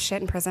they don't give a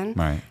shit in prison.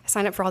 Right. I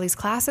signed up for all these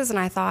classes, and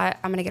I thought,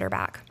 I'm going to get her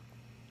back.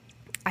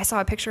 I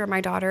saw a picture of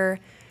my daughter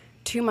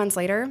 2 months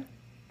later,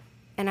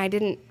 and I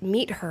didn't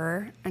meet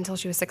her until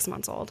she was 6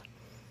 months old.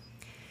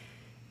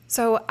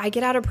 So I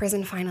get out of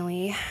prison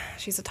finally.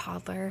 She's a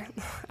toddler.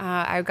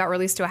 I got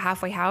released to a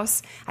halfway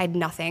house. I had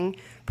nothing.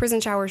 Prison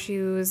shower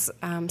shoes,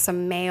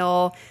 some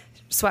mail,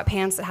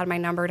 sweatpants that had my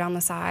number down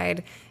the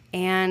side.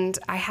 And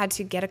I had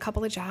to get a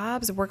couple of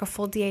jobs, work a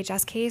full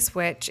DHS case,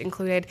 which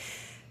included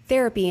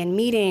therapy and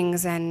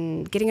meetings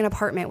and getting an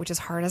apartment, which is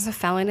hard as a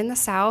felon in the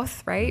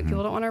South, right? Mm-hmm.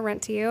 People don't want to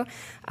rent to you.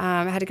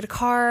 I had to get a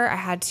car. I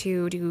had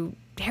to do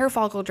hair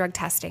follicle drug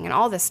testing and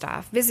all this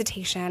stuff,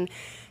 visitation.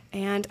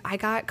 And I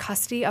got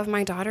custody of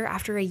my daughter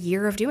after a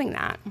year of doing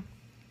that.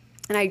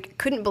 And I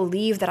couldn't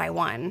believe that I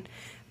won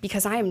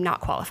because I am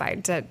not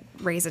qualified to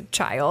raise a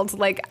child.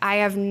 Like, I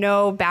have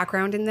no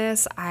background in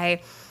this.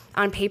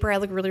 On paper, I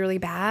look really, really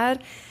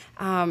bad.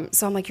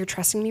 So I'm like, you're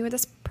trusting me with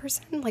this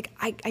person? Like,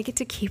 I get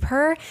to keep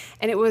her.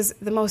 And it was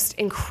the most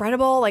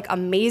incredible, like,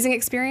 amazing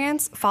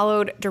experience,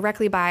 followed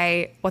directly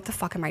by, what the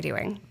fuck am I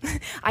doing?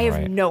 I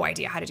have no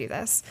idea how to do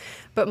this.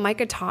 But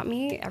Micah taught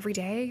me every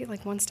day,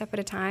 like, one step at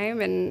a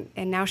time.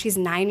 And now she's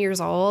 9 years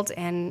old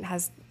and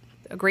has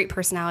a great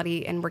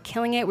personality, and we're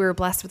killing it. We were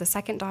blessed with a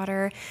second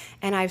daughter,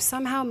 and I've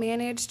somehow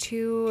managed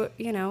to,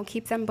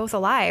 keep them both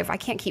alive. I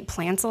can't keep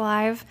plants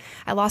alive.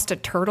 I lost a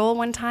turtle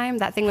one time.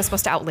 That thing was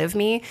supposed to outlive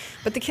me,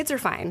 but the kids are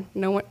fine.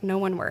 No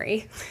one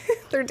worry.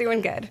 They're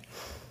doing good.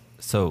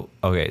 So,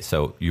 okay.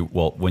 So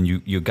when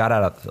you got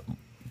out of,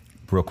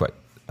 real quick.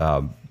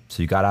 So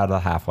you got out of the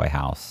halfway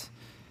house.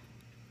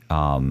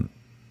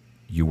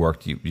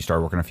 You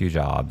started working a few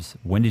jobs.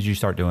 When did you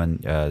start doing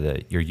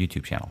your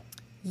YouTube channel?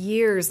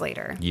 Years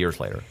later.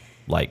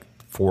 Like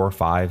 4,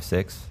 5,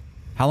 6?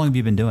 How long have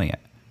you been doing it?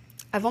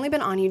 I've only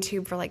been on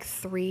YouTube for like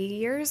 3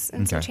 years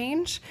and some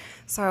change.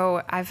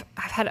 So I've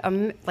had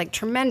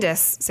tremendous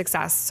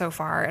success so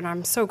far, and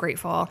I'm so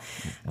grateful.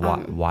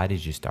 Why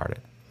did you start it?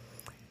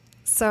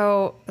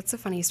 So that's a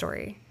funny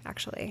story,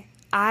 actually.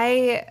 Do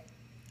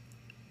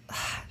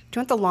you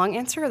want the long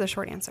answer or the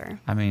short answer?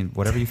 I mean,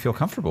 whatever you feel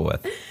comfortable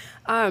with.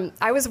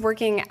 I was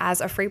working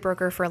as a freight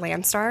broker for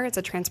Landstar. It's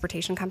a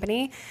transportation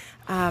company.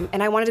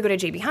 And I wanted to go to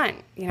J.B. Hunt.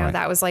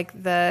 That was like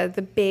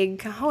the big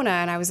kahuna.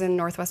 And I was in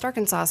Northwest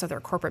Arkansas, so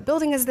their corporate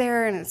building is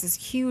there. And it's this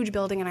huge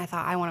building. And I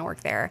thought, I want to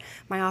work there.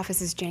 My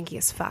office is janky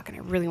as fuck. And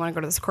I really want to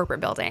go to this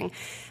corporate building.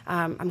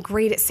 I'm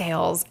great at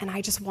sales. And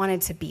I just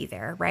wanted to be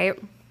there, right?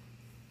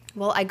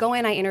 Well, I go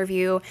in, I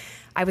interview.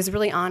 I was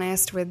really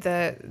honest with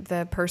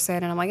the person,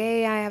 and I'm like,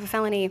 hey, I have a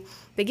felony.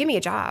 They give me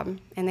a job,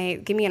 and they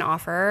give me an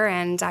offer,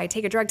 and I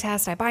take a drug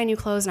test, I buy new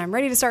clothes, and I'm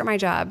ready to start my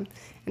job.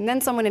 And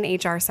then someone in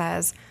HR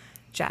says,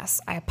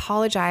 Jess, I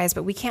apologize,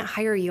 but we can't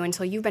hire you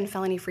until you've been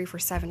felony free for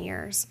 7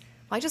 years.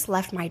 well, I just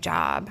left my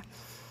job.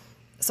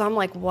 So I'm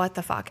like, what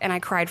the fuck? And I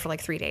cried for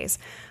like 3 days.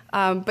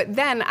 But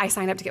then I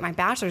signed up to get my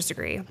bachelor's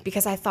degree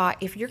because I thought,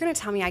 if you're going to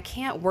tell me I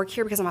can't work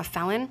here because I'm a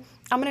felon,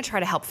 I'm going to try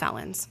to help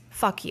felons.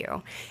 Fuck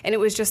you. And it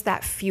was just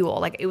that fuel.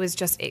 Like,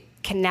 it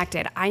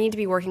connected. I need to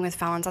be working with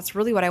felons. That's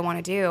really what I want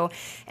to do.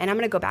 And I'm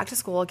going to go back to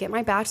school, get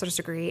my bachelor's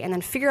degree, and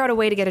then figure out a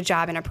way to get a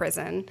job in a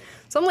prison.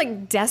 So I'm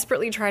like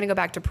desperately trying to go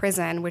back to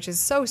prison, which is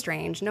so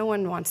strange. No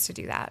one wants to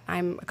do that.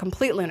 I'm a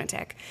complete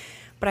lunatic.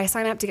 But I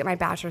signed up to get my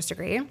bachelor's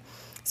degree.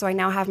 So I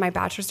now have my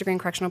bachelor's degree in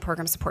correctional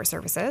program support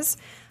services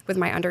with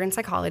my under in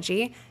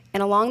psychology.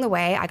 And along the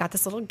way, I got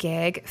this little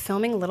gig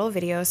filming little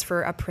videos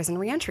for a prison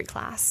reentry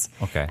class.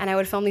 Okay. And I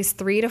would film these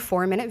 3 to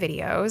 4 minute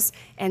videos,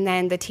 and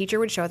then the teacher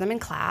would show them in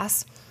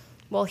class.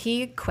 Well,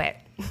 he quit.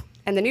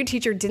 And the new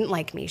teacher didn't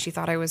like me. She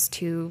thought I was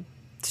too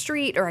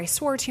street, or I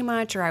swore too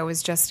much, or I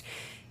was just,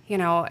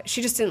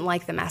 she just didn't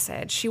like the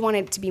message. She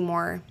wanted it to be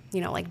more,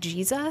 like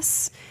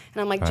Jesus.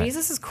 And I'm like, right.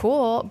 Jesus is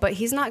cool, but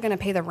he's not going to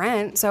pay the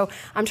rent. So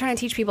I'm trying to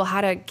teach people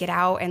how to get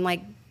out and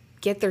like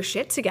get their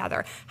shit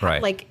together.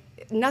 Right. Like,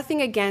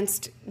 nothing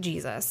against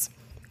Jesus.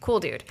 Cool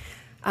dude.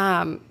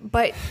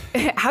 But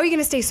how are you going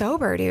to stay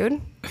sober,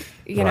 dude?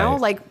 You know,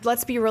 like,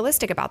 let's be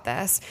realistic about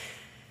this.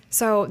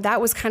 So that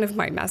was kind of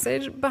my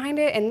message behind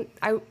it. And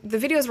the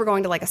videos were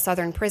going to like a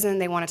Southern prison.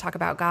 They want to talk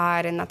about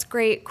God, and that's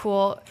great,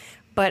 cool.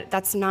 But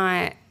that's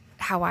not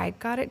how I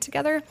got it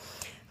together.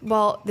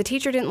 Well, the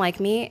teacher didn't like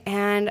me,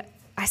 and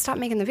I stopped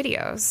making the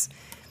videos.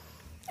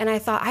 And I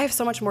thought, I have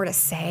so much more to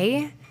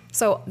say.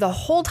 So the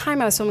whole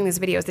time I was filming these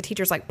videos, the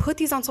teacher's like, put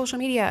these on social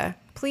media,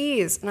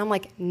 please. And I'm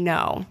like,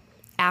 no,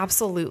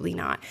 absolutely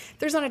not.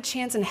 There's not a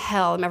chance in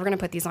hell I'm ever going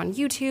to put these on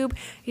YouTube.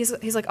 He's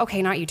like,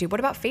 okay, not YouTube.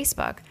 What about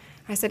Facebook?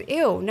 I said,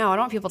 ew, no, I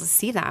don't want people to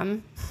see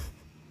them.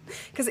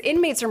 Because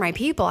inmates are my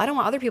people. I don't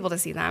want other people to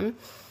see them.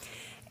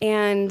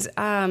 And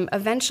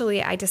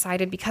eventually I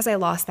decided, because I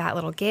lost that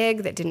little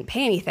gig that didn't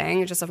pay anything,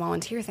 it was just a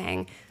volunteer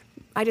thing,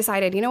 I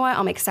decided, you know what,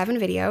 I'll make 7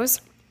 videos.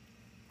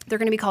 They're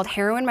going to be called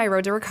Heroin, My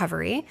Road to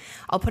Recovery.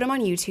 I'll put them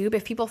on YouTube.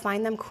 If people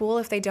find them, cool.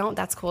 If they don't,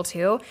 that's cool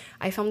too.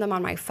 I filmed them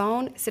on my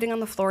phone, sitting on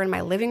the floor in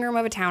my living room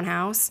of a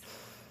townhouse.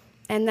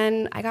 And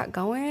then I got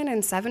going,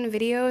 and 7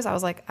 videos. I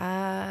was like,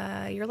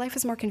 your life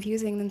is more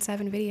confusing than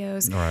 7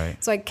 videos. Right.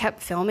 So I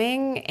kept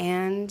filming,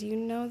 and you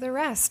know the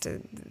rest.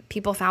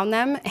 People found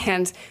them,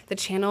 and the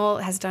channel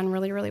has done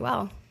really, really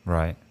well.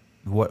 Right.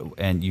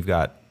 And you've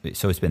got,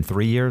 so it's been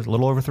 3 years, a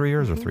little over 3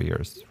 years, or 3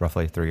 years,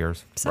 roughly 3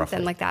 years? Something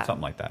roughly. like that.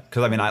 Something like that.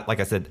 Because I mean,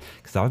 like I said,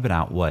 because I've been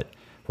out, what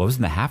was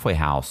in the halfway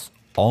house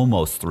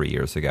almost 3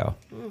 years ago.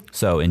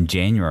 So in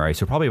January,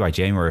 so probably by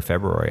January or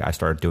February, I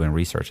started doing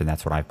research, and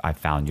that's when I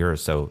found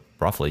yours. So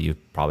roughly, you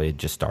probably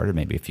just started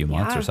maybe a few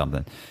months or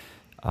something.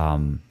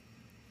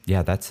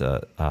 Yeah, that's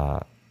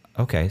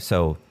okay.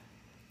 So,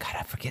 God,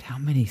 I forget how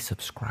many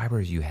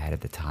subscribers you had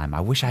at the time. I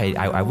wish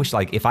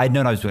like if I'd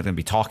known I was going to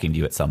be talking to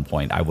you at some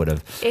point, I would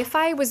have. If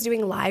I was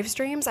doing live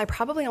streams, I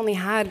probably only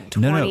had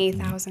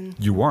 20,000. No,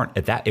 you weren't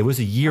at that. It was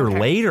a year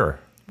later.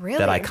 Really?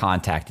 That I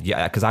contacted you,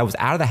 because I was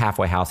out of the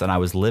halfway house and I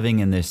was living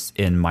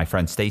in my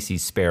friend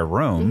Stacy's spare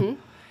room,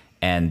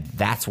 and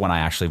that's when I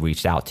actually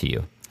reached out to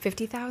you.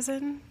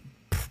 50,000?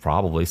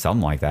 Probably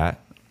something like that.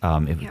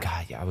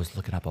 God, I was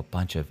looking up a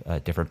bunch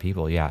of different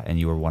people, and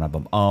you were one of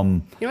them.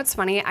 You know what's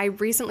funny? I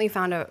recently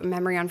found a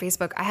memory on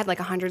Facebook. I had like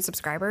 100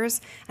 subscribers,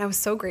 and I was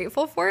so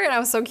grateful for it, and I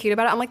was so cute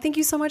about it. I'm like, thank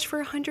you so much for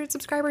 100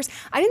 subscribers.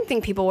 I didn't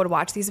think people would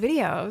watch these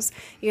videos,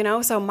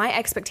 so my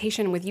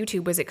expectation with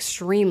YouTube was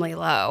extremely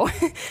low,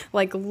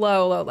 like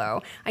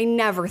low. I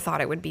never thought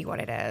it would be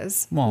what it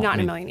is. Well, not in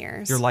a million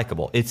years. You're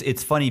likable.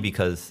 It's funny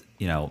because,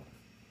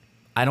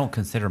 I don't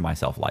consider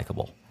myself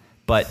likable,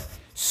 but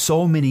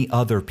so many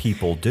other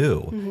people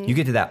do. You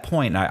get to that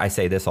point, and I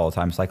say this all the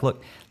time. It's like,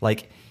 look,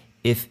 like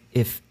if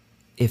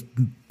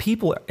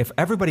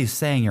everybody's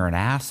saying you're an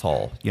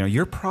asshole,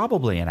 you're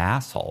probably an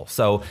asshole.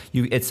 So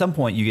at some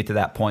point you get to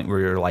that point where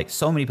you're like,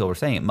 so many people are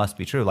saying it must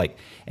be true. Like,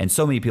 and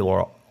so many people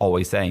are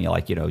always saying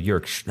you're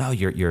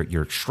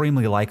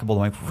extremely likable.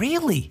 I'm like,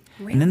 really?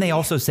 And then they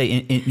also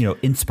say,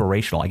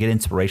 inspirational. I get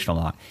inspirational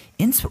a lot.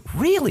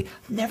 Really?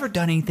 Never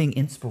done anything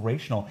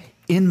inspirational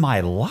in my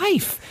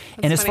life.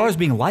 And as far as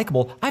being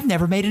likable, I've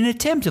never made an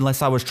attempt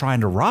unless I was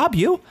trying to rob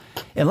you.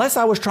 Unless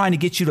I was trying to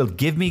get you to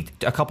give me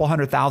a couple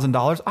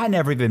 $100,000, I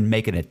never even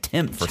make an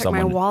attempt for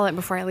someone. Check my wallet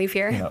before I leave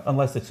here.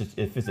 Unless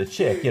if it's a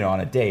chick,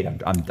 on a date,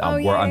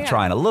 I'm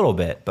trying a little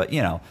bit, but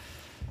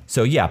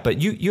So yeah, but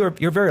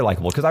you're very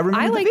likable, because I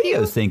remember the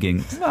videos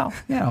thinking,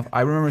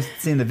 I remember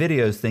seeing the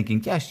videos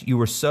thinking, yes, you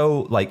were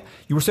so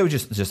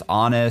just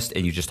honest,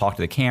 and you just talked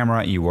to the camera,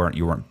 and you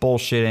weren't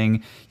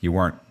bullshitting, you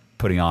weren't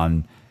putting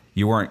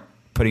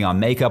on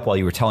makeup while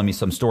you were telling me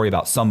some story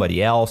about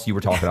somebody else. You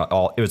were talking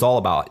about it was all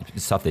about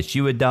stuff that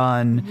you had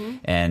done,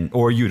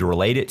 or you'd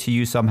relate it to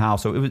you somehow.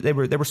 So they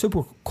were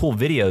super cool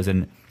videos,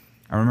 and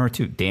I remember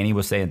too, Danny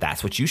was saying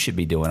that's what you should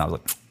be doing. I was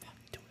like, I'm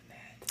doing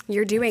that.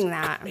 You're doing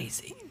that.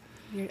 Crazy.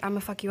 I'm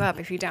gonna fuck you up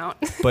if you don't.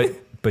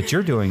 but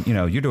you're doing,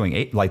 you're doing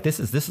 8, like this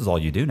is all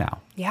you do now.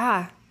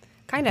 Yeah,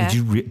 kind of.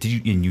 Did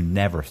you and you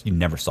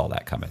never saw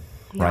that coming?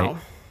 right?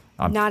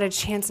 Not a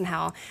chance in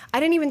hell.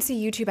 I didn't even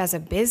see YouTube as a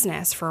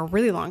business for a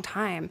really long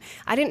time.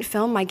 I didn't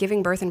film my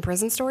giving birth in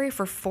prison story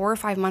for 4 or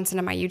 5 months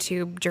into my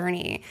YouTube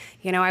journey.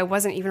 I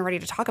wasn't even ready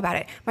to talk about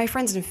it. My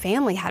friends and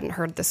family hadn't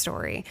heard the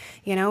story,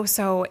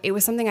 so it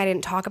was something I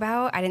didn't talk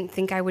about. I didn't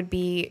think I would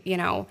be,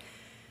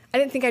 I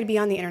didn't think I'd be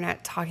on the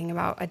internet talking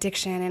about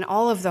addiction and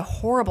all of the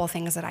horrible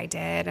things that I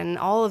did and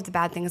all of the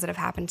bad things that have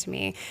happened to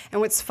me. And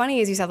what's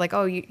funny is you said like,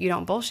 oh, you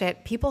don't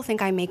bullshit. People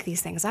think I make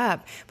these things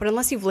up. But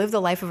unless you've lived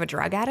the life of a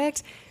drug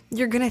addict,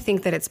 you're going to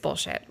think that it's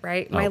bullshit,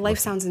 right? My life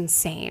sounds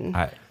insane.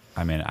 I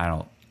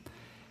don't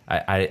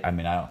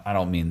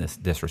mean this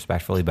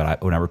disrespectfully,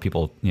 but whenever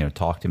people,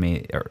 talk to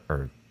me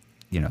or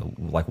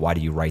like, why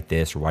do you write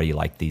this or why do you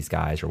like these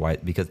guys or why?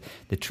 Because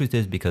the truth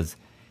is because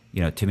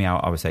to me, I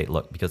always say,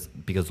 look, because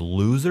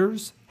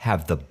losers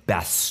have the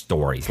best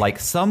stories. Like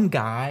some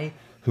guy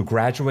who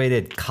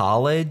graduated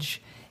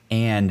college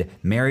and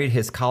married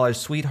his college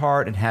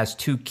sweetheart and has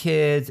 2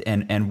 kids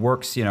and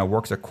works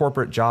a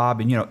corporate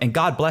job and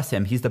God bless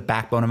him, he's the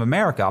backbone of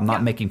America. I'm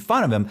not making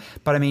fun of him,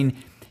 but I mean,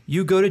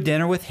 you go to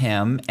dinner with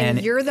him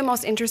and you're the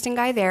most interesting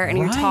guy there and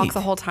you talk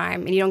the whole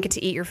time and you don't get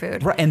to eat your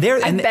food. Right. And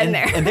I've been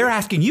there. And they're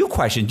asking you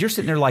questions. You're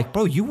sitting there like,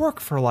 bro, you work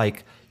for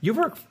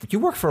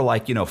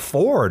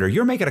Ford or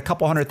you're making a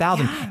couple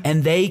 $100,000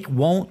 and they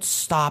won't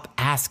stop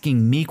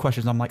asking me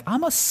questions. I'm like,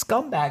 I'm a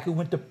scumbag who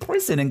went to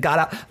prison and got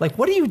out. Like,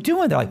 what are you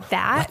doing? They're like,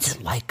 what's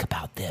it like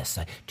about this?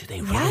 Like, do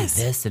they really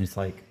this? And it's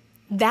like,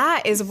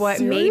 that is what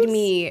made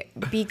me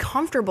be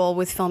comfortable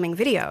with filming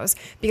videos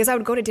because I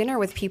would go to dinner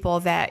with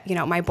people that,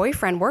 my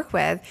boyfriend worked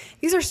with.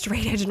 These are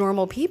straight edge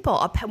normal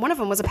people. One of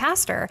them was a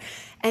pastor.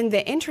 And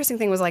the interesting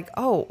thing was like,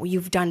 oh,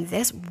 you've done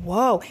this?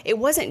 Whoa. It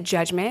wasn't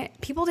judgment.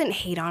 People didn't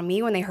hate on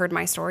me when they heard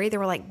my story. They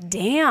were like,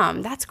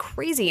 damn, that's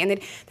crazy. And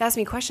they'd ask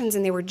me questions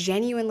and they were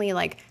genuinely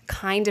like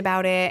kind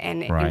about it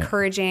and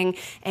encouraging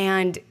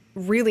and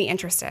really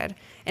interested.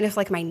 And if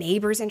like my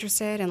neighbor's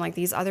interested and like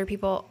these other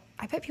people,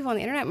 I bet people on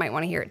the internet might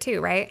want to hear it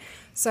too, right?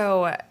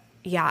 So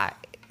yeah,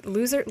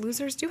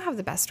 losers do have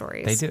the best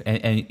stories. They do,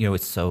 and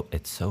it's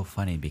so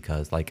funny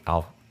because like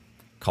I'll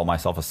call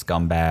myself a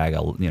scumbag,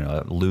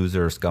 a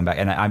loser, scumbag,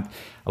 and I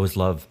always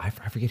love. I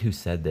forget who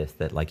said this,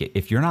 that like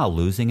if you're not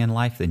losing in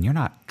life, then you're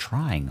not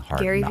trying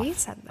hard enough. Gary Vee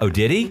said that. Oh,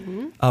 did he?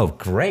 Mm-hmm. Oh,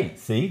 great.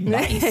 See,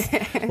 nice.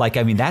 Like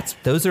I mean,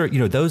 those are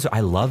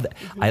I love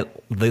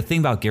that. The thing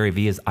about Gary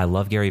Vee is I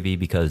love Gary Vee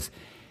because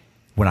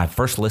when I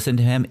first listened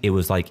to him, it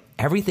was like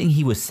everything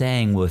he was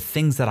saying was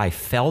things that I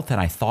felt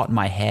and I thought in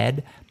my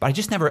head, but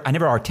I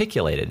never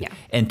articulated. Yeah.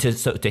 And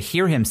to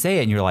hear him say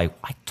it, and you're like,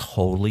 I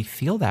totally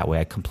feel that way.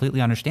 I completely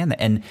understand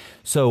that. And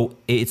so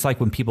it's like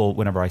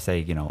whenever I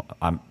say,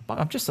 I'm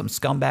just some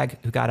scumbag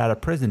who got out of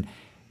prison.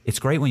 It's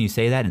great when you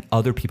say that and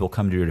other people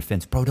come to your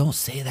defense. Bro, don't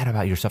say that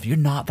about yourself. You're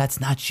not.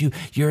 That's not you.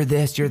 You're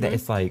this. You're that.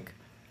 It's like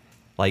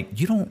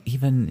you don't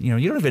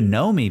even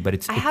know me,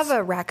 but I have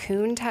a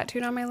raccoon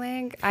tattooed on my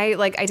leg. I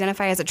like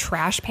identify as a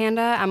trash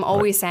panda. I'm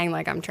always saying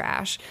like I'm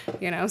trash,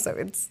 so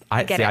it's,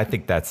 I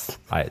think that's,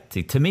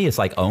 to me, it's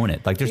like own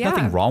it. Like there's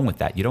nothing wrong with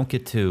that. You don't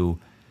get to,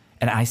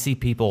 and I see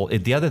people,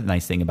 the other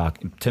nice thing about,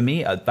 to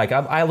me, like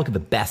I look at the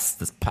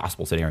best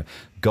possible scenario,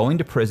 going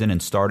to prison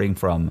and starting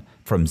from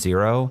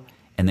zero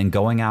and then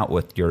going out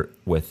with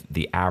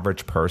the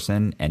average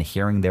person and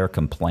hearing their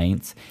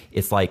complaints.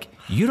 It's like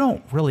you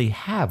don't really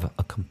have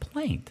a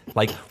complaint.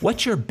 Like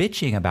what you're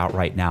bitching about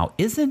right now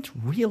isn't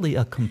really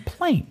a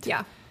complaint.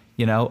 Yeah.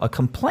 A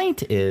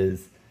complaint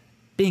is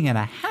being in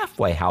a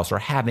halfway house or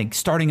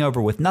starting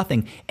over with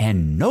nothing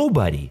and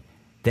nobody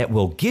that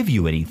will give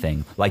you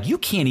anything. Like you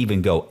can't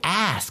even go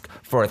ask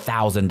for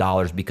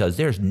 $1,000 because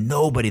there's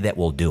nobody that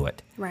will do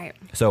it. Right.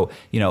 So,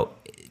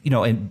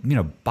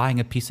 buying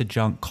a piece of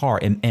junk car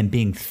and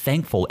being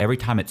thankful every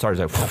time it starts,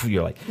 like,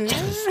 you're like,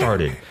 yes, it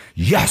started.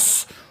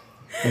 Yes.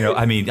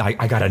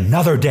 I got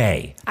another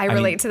day. I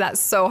relate to that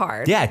so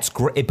hard. Yeah, it's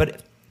great.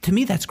 But to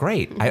me, that's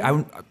great.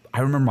 Mm-hmm. I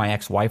remember my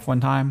ex-wife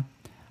one time,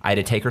 I had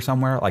to take her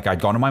somewhere. Like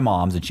I'd gone to my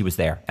mom's and she was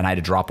there and I had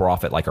to drop her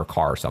off at like her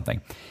car or something.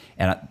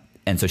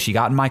 And so she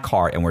got in my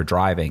car and we're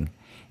driving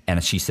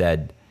and she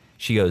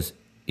goes,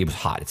 it was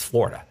hot. It's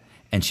Florida.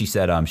 And she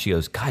said, God,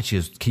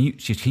 can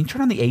you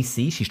turn on the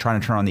AC? She's trying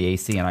to turn on the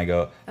AC. And I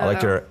go, I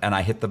looked at her and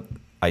I hit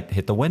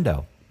the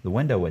window. The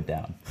window went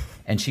down.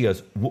 And she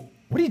goes, what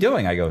are you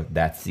doing? I go,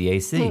 that's the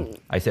AC.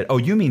 I said, oh,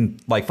 you mean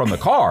like from the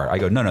car? I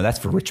go, no, that's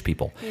for rich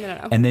people.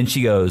 No. And then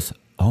she goes,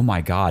 oh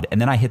my God. And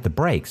then I hit the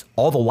brakes.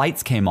 All the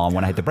lights came on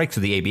when I hit the brakes,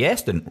 so the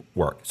ABS didn't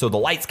work. So the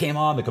lights came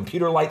on, the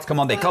computer lights come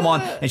on, they come on.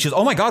 And she goes,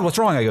 oh my God, what's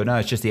wrong? I go, no,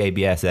 it's just the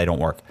ABS. They don't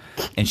work.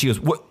 And she goes,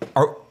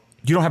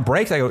 you don't have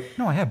brakes? I go,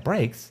 no, I have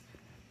brakes.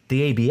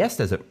 The ABS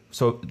doesn't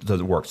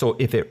work. So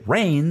if it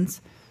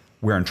rains,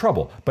 we're in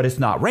trouble. But it's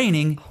not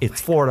raining.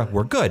 It's Florida.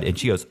 We're good. And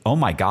she goes, oh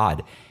my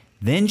God.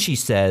 Then she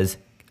says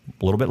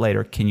a little bit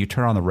later, can you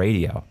turn on the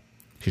radio?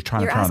 She's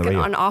trying to turn on the radio.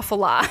 You're asking an awful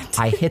lot.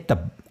 I hit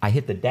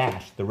the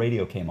dash. The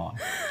radio came on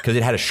because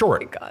it had a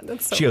short. Oh my God,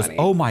 that's so She goes, funny.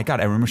 oh my God.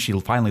 I remember she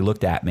finally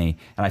looked at me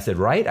and I said,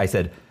 right? I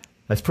said,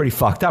 that's pretty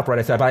fucked up, right?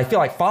 I said, but I feel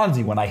like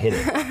Fonzie when I hit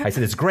it. I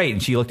said, it's great.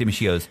 And she looked at me.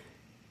 She goes,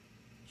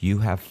 you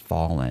have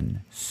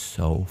fallen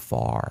so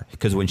far.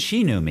 Because when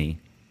she knew me,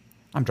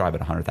 I'm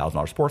driving a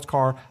 $100,000 sports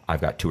car.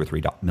 I've got $2 or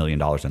 $3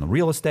 million in the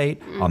real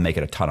estate. I'm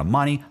making a ton of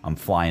money. I'm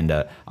flying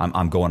to,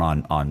 I'm going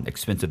on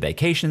expensive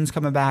vacations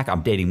coming back.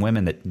 I'm dating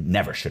women that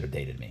never should have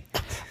dated me.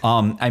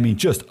 I mean,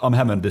 I'm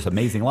having this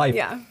amazing life.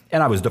 Yeah.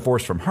 And I was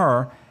divorced from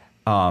her.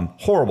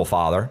 Horrible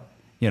father,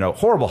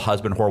 horrible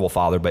husband, horrible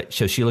father. But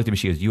so she looked at me,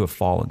 she goes, you have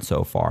fallen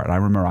so far. And I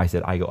remember I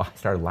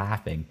started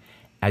laughing.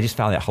 I just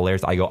found that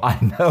hilarious. I go, I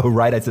know,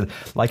 right? I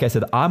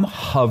said, I'm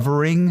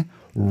hovering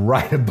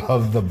right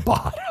above the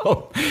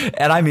bottom.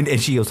 And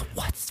she goes,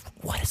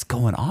 what is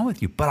going on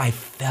with you? But I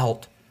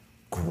felt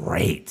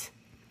great.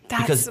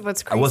 That's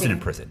what's crazy. I wasn't in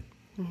prison.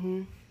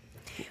 Mm-hmm.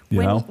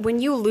 When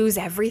you lose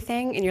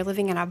everything and you're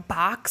living in a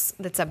box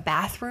that's a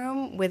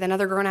bathroom with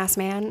another grown-ass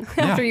man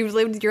after you've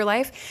lived your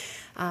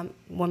life,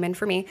 woman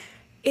for me,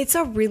 it's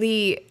a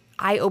really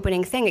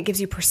eye-opening thing. It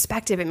gives you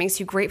perspective. It makes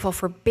you grateful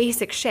for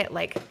basic shit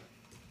like,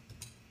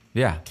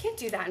 yeah. You can't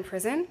do that in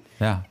prison.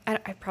 Yeah. I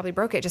probably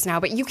broke it just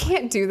now, but you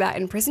can't do that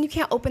in prison. You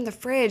can't open the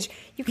fridge.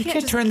 You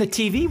can't turn the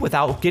TV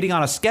without getting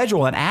on a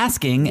schedule and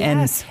asking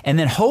and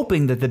then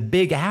hoping that the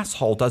big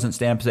asshole doesn't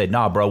stand up and say,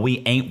 nah, bro,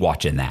 we ain't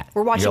watching that.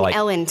 We're watching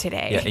Ellen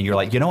today. Yeah, and you're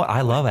like, you know what?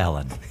 I love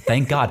Ellen.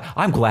 Thank God.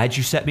 I'm glad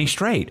you set me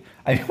straight.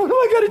 What do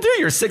I got to do?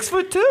 You're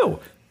 6'2".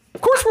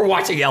 Of course we're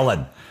watching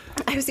Ellen.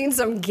 I've seen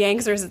some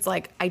gangsters. It's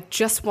like, I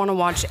just want to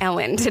watch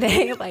Ellen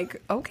today.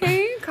 Like,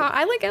 okay,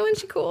 I like Ellen.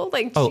 She cool.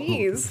 Like,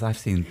 geez. I've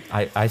seen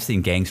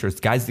gangsters,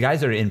 guys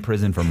that are in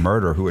prison for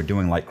murder who are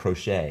doing like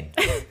crochet,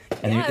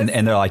 and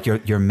and they're like,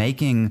 you're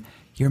making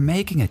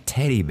a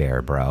teddy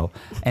bear, bro,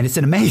 and it's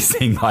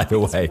amazing, by the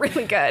way. It's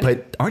really good.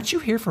 But aren't you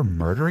here for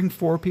murdering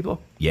 4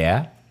 people?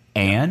 Yeah,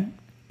 and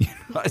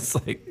it's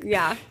like,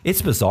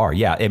 it's bizarre.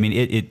 Yeah, I mean,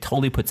 it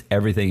totally puts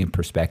everything in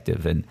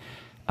perspective, and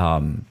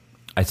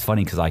it's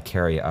funny because I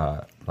carry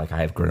I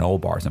have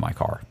granola bars in my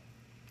car,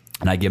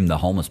 and I give them to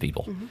homeless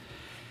people. Mm-hmm.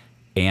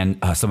 And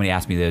somebody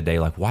asked me the other day,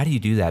 like, why do you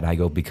do that? And I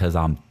go, because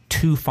I'm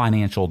 2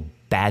 financial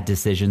bad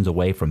decisions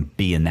away from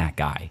being that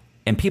guy.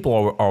 And people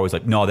are always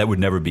like, no, that would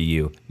never be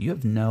you. You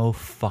have no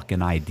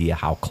fucking idea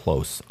how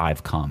close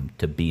I've come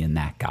to being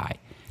that guy.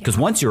 Because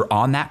once you're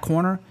on that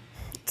corner,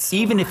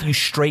 even if you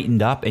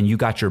straightened up and you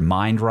got your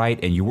mind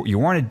right and you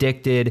weren't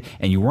addicted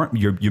and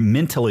you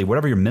mentally,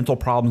 whatever your mental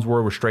problems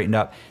were straightened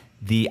up,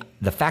 the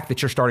fact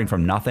that you're starting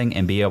from nothing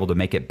and be able to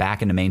make it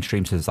back into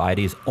mainstream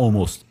society is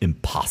almost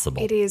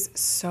impossible. It is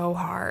so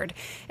hard.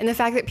 And the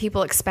fact that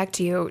people expect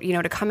you,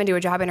 to come into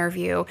a job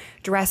interview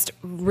dressed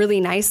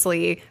really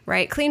nicely,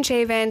 right? Clean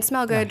shaven,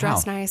 smell good,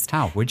 dress nice.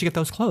 How? Where'd you get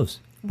those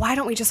clothes? Why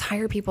don't we just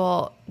hire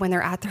people when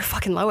they're at their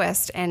fucking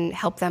lowest and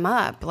help them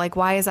up? Like,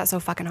 why is that so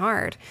fucking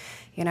hard?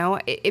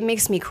 It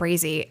makes me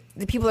crazy.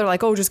 The people are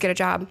like, oh, just get a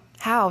job.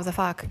 How the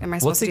fuck am I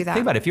supposed to do that?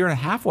 Think about it. If you're in a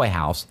halfway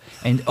house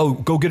and,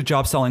 go get a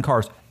job selling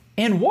cars.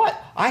 And what?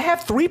 I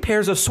have 3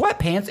 pairs of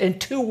sweatpants and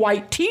 2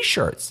 white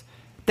T-shirts.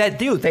 That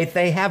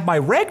they have my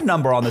reg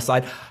number on the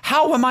side.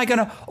 How am I going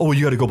to,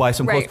 you got to go buy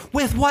some clothes.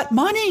 With what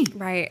money?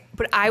 Right.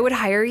 But I would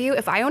hire you,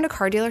 if I owned a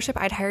car dealership,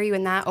 I'd hire you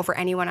in that over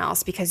anyone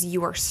else because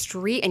you are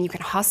street and you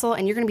can hustle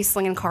and you're going to be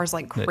slinging cars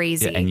like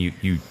crazy. Yeah, and you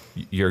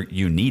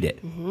need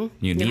it. Mm-hmm.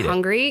 You're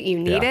hungry, you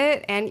need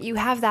it, and you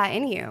have that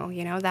in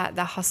you, that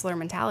the hustler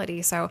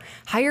mentality. So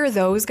hire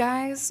those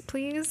guys,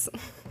 please.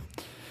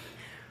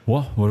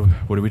 Well, what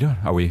are we doing?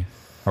 Are we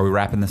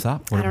wrapping this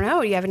up? I don't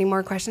know. Do you have any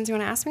more questions you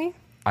want to ask me?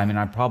 I mean,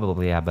 I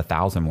probably have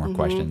 1,000 more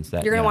questions.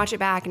 That you're going to watch it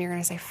back and you're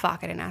going to say,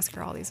 fuck, I didn't ask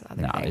her all these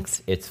other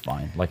things. No, it's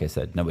fine. Like I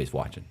said, nobody's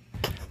watching.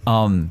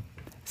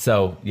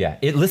 So, yeah.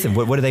 Listen,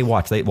 what do they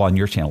watch? On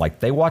your channel,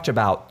 they watch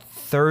about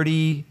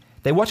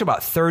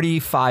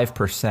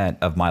 35%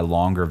 of my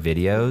longer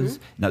videos.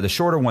 Mm-hmm. Now, the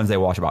shorter ones, they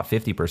watch about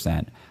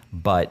 50%.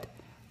 But,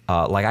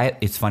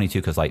 it's funny,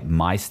 too, because,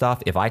 my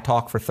stuff, if I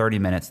talk for 30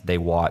 minutes, they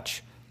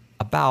watch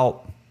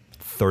about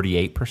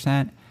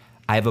 38%.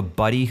 I have a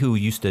buddy who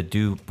used to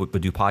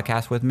would do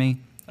podcasts with me.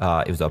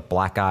 It was a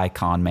black guy,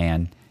 con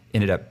man,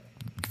 ended up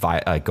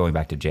going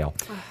back to jail.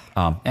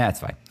 That's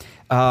fine.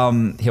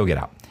 He'll get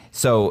out.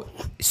 So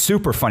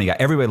super funny guy.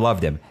 Everybody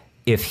loved him.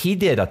 If he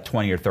did a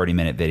 20 or 30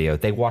 minute video,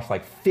 they watched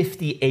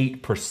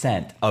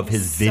 58% of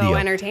his video. So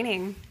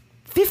entertaining.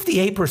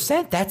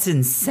 58%? That's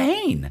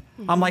insane.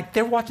 Mm-hmm. I'm like,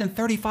 they're watching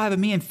 35 of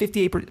me and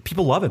 58%.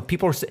 People love it.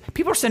 People are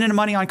sending him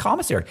money on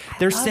commissary.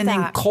 They're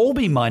sending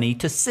Colby money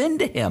to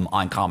send to him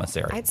on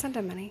commissary. I'd send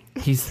him money.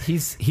 He's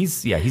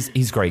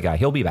a great guy.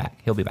 He'll be back.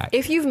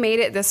 If you've made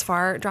it this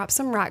far, drop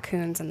some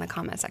raccoons in the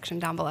comment section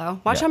down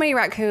below. Watch how many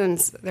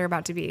raccoons there are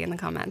about to be in the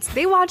comments.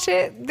 They watch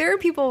it. There are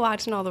people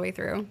watching all the way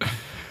through.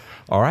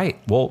 All right.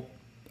 Well,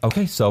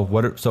 okay.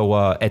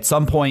 So at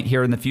some point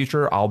here in the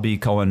future, I'll be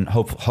going,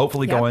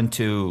 hopefully going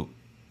to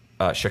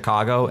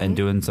Chicago and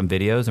doing some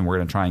videos, and we're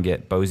going to try and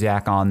get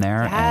Boziak on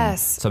there and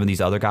some of these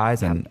other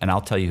guys, and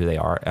I'll tell you who they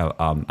are.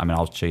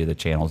 I'll show you the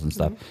channels and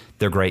stuff. Mm-hmm.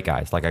 They're great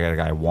guys. I got a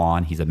guy,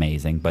 Juan, he's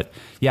amazing. But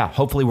yeah,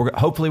 hopefully we're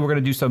going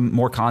to do some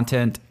more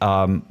content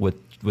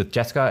with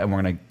Jessica, and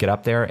we're going to get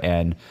up there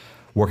and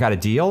work out a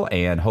deal,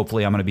 and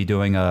hopefully I'm going to be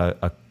doing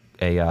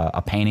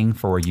a painting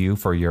for you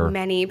for your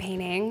Many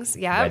paintings.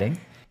 Yeah. wedding.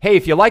 Hey,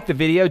 if you like the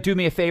video, do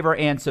me a favor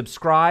and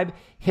subscribe.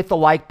 Hit the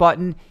like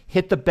button.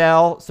 Hit the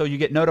bell so you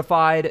get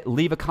notified.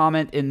 Leave a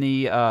comment in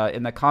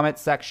the comment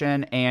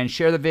section and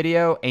share the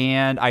video.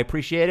 And I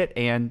appreciate it.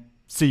 And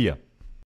see ya.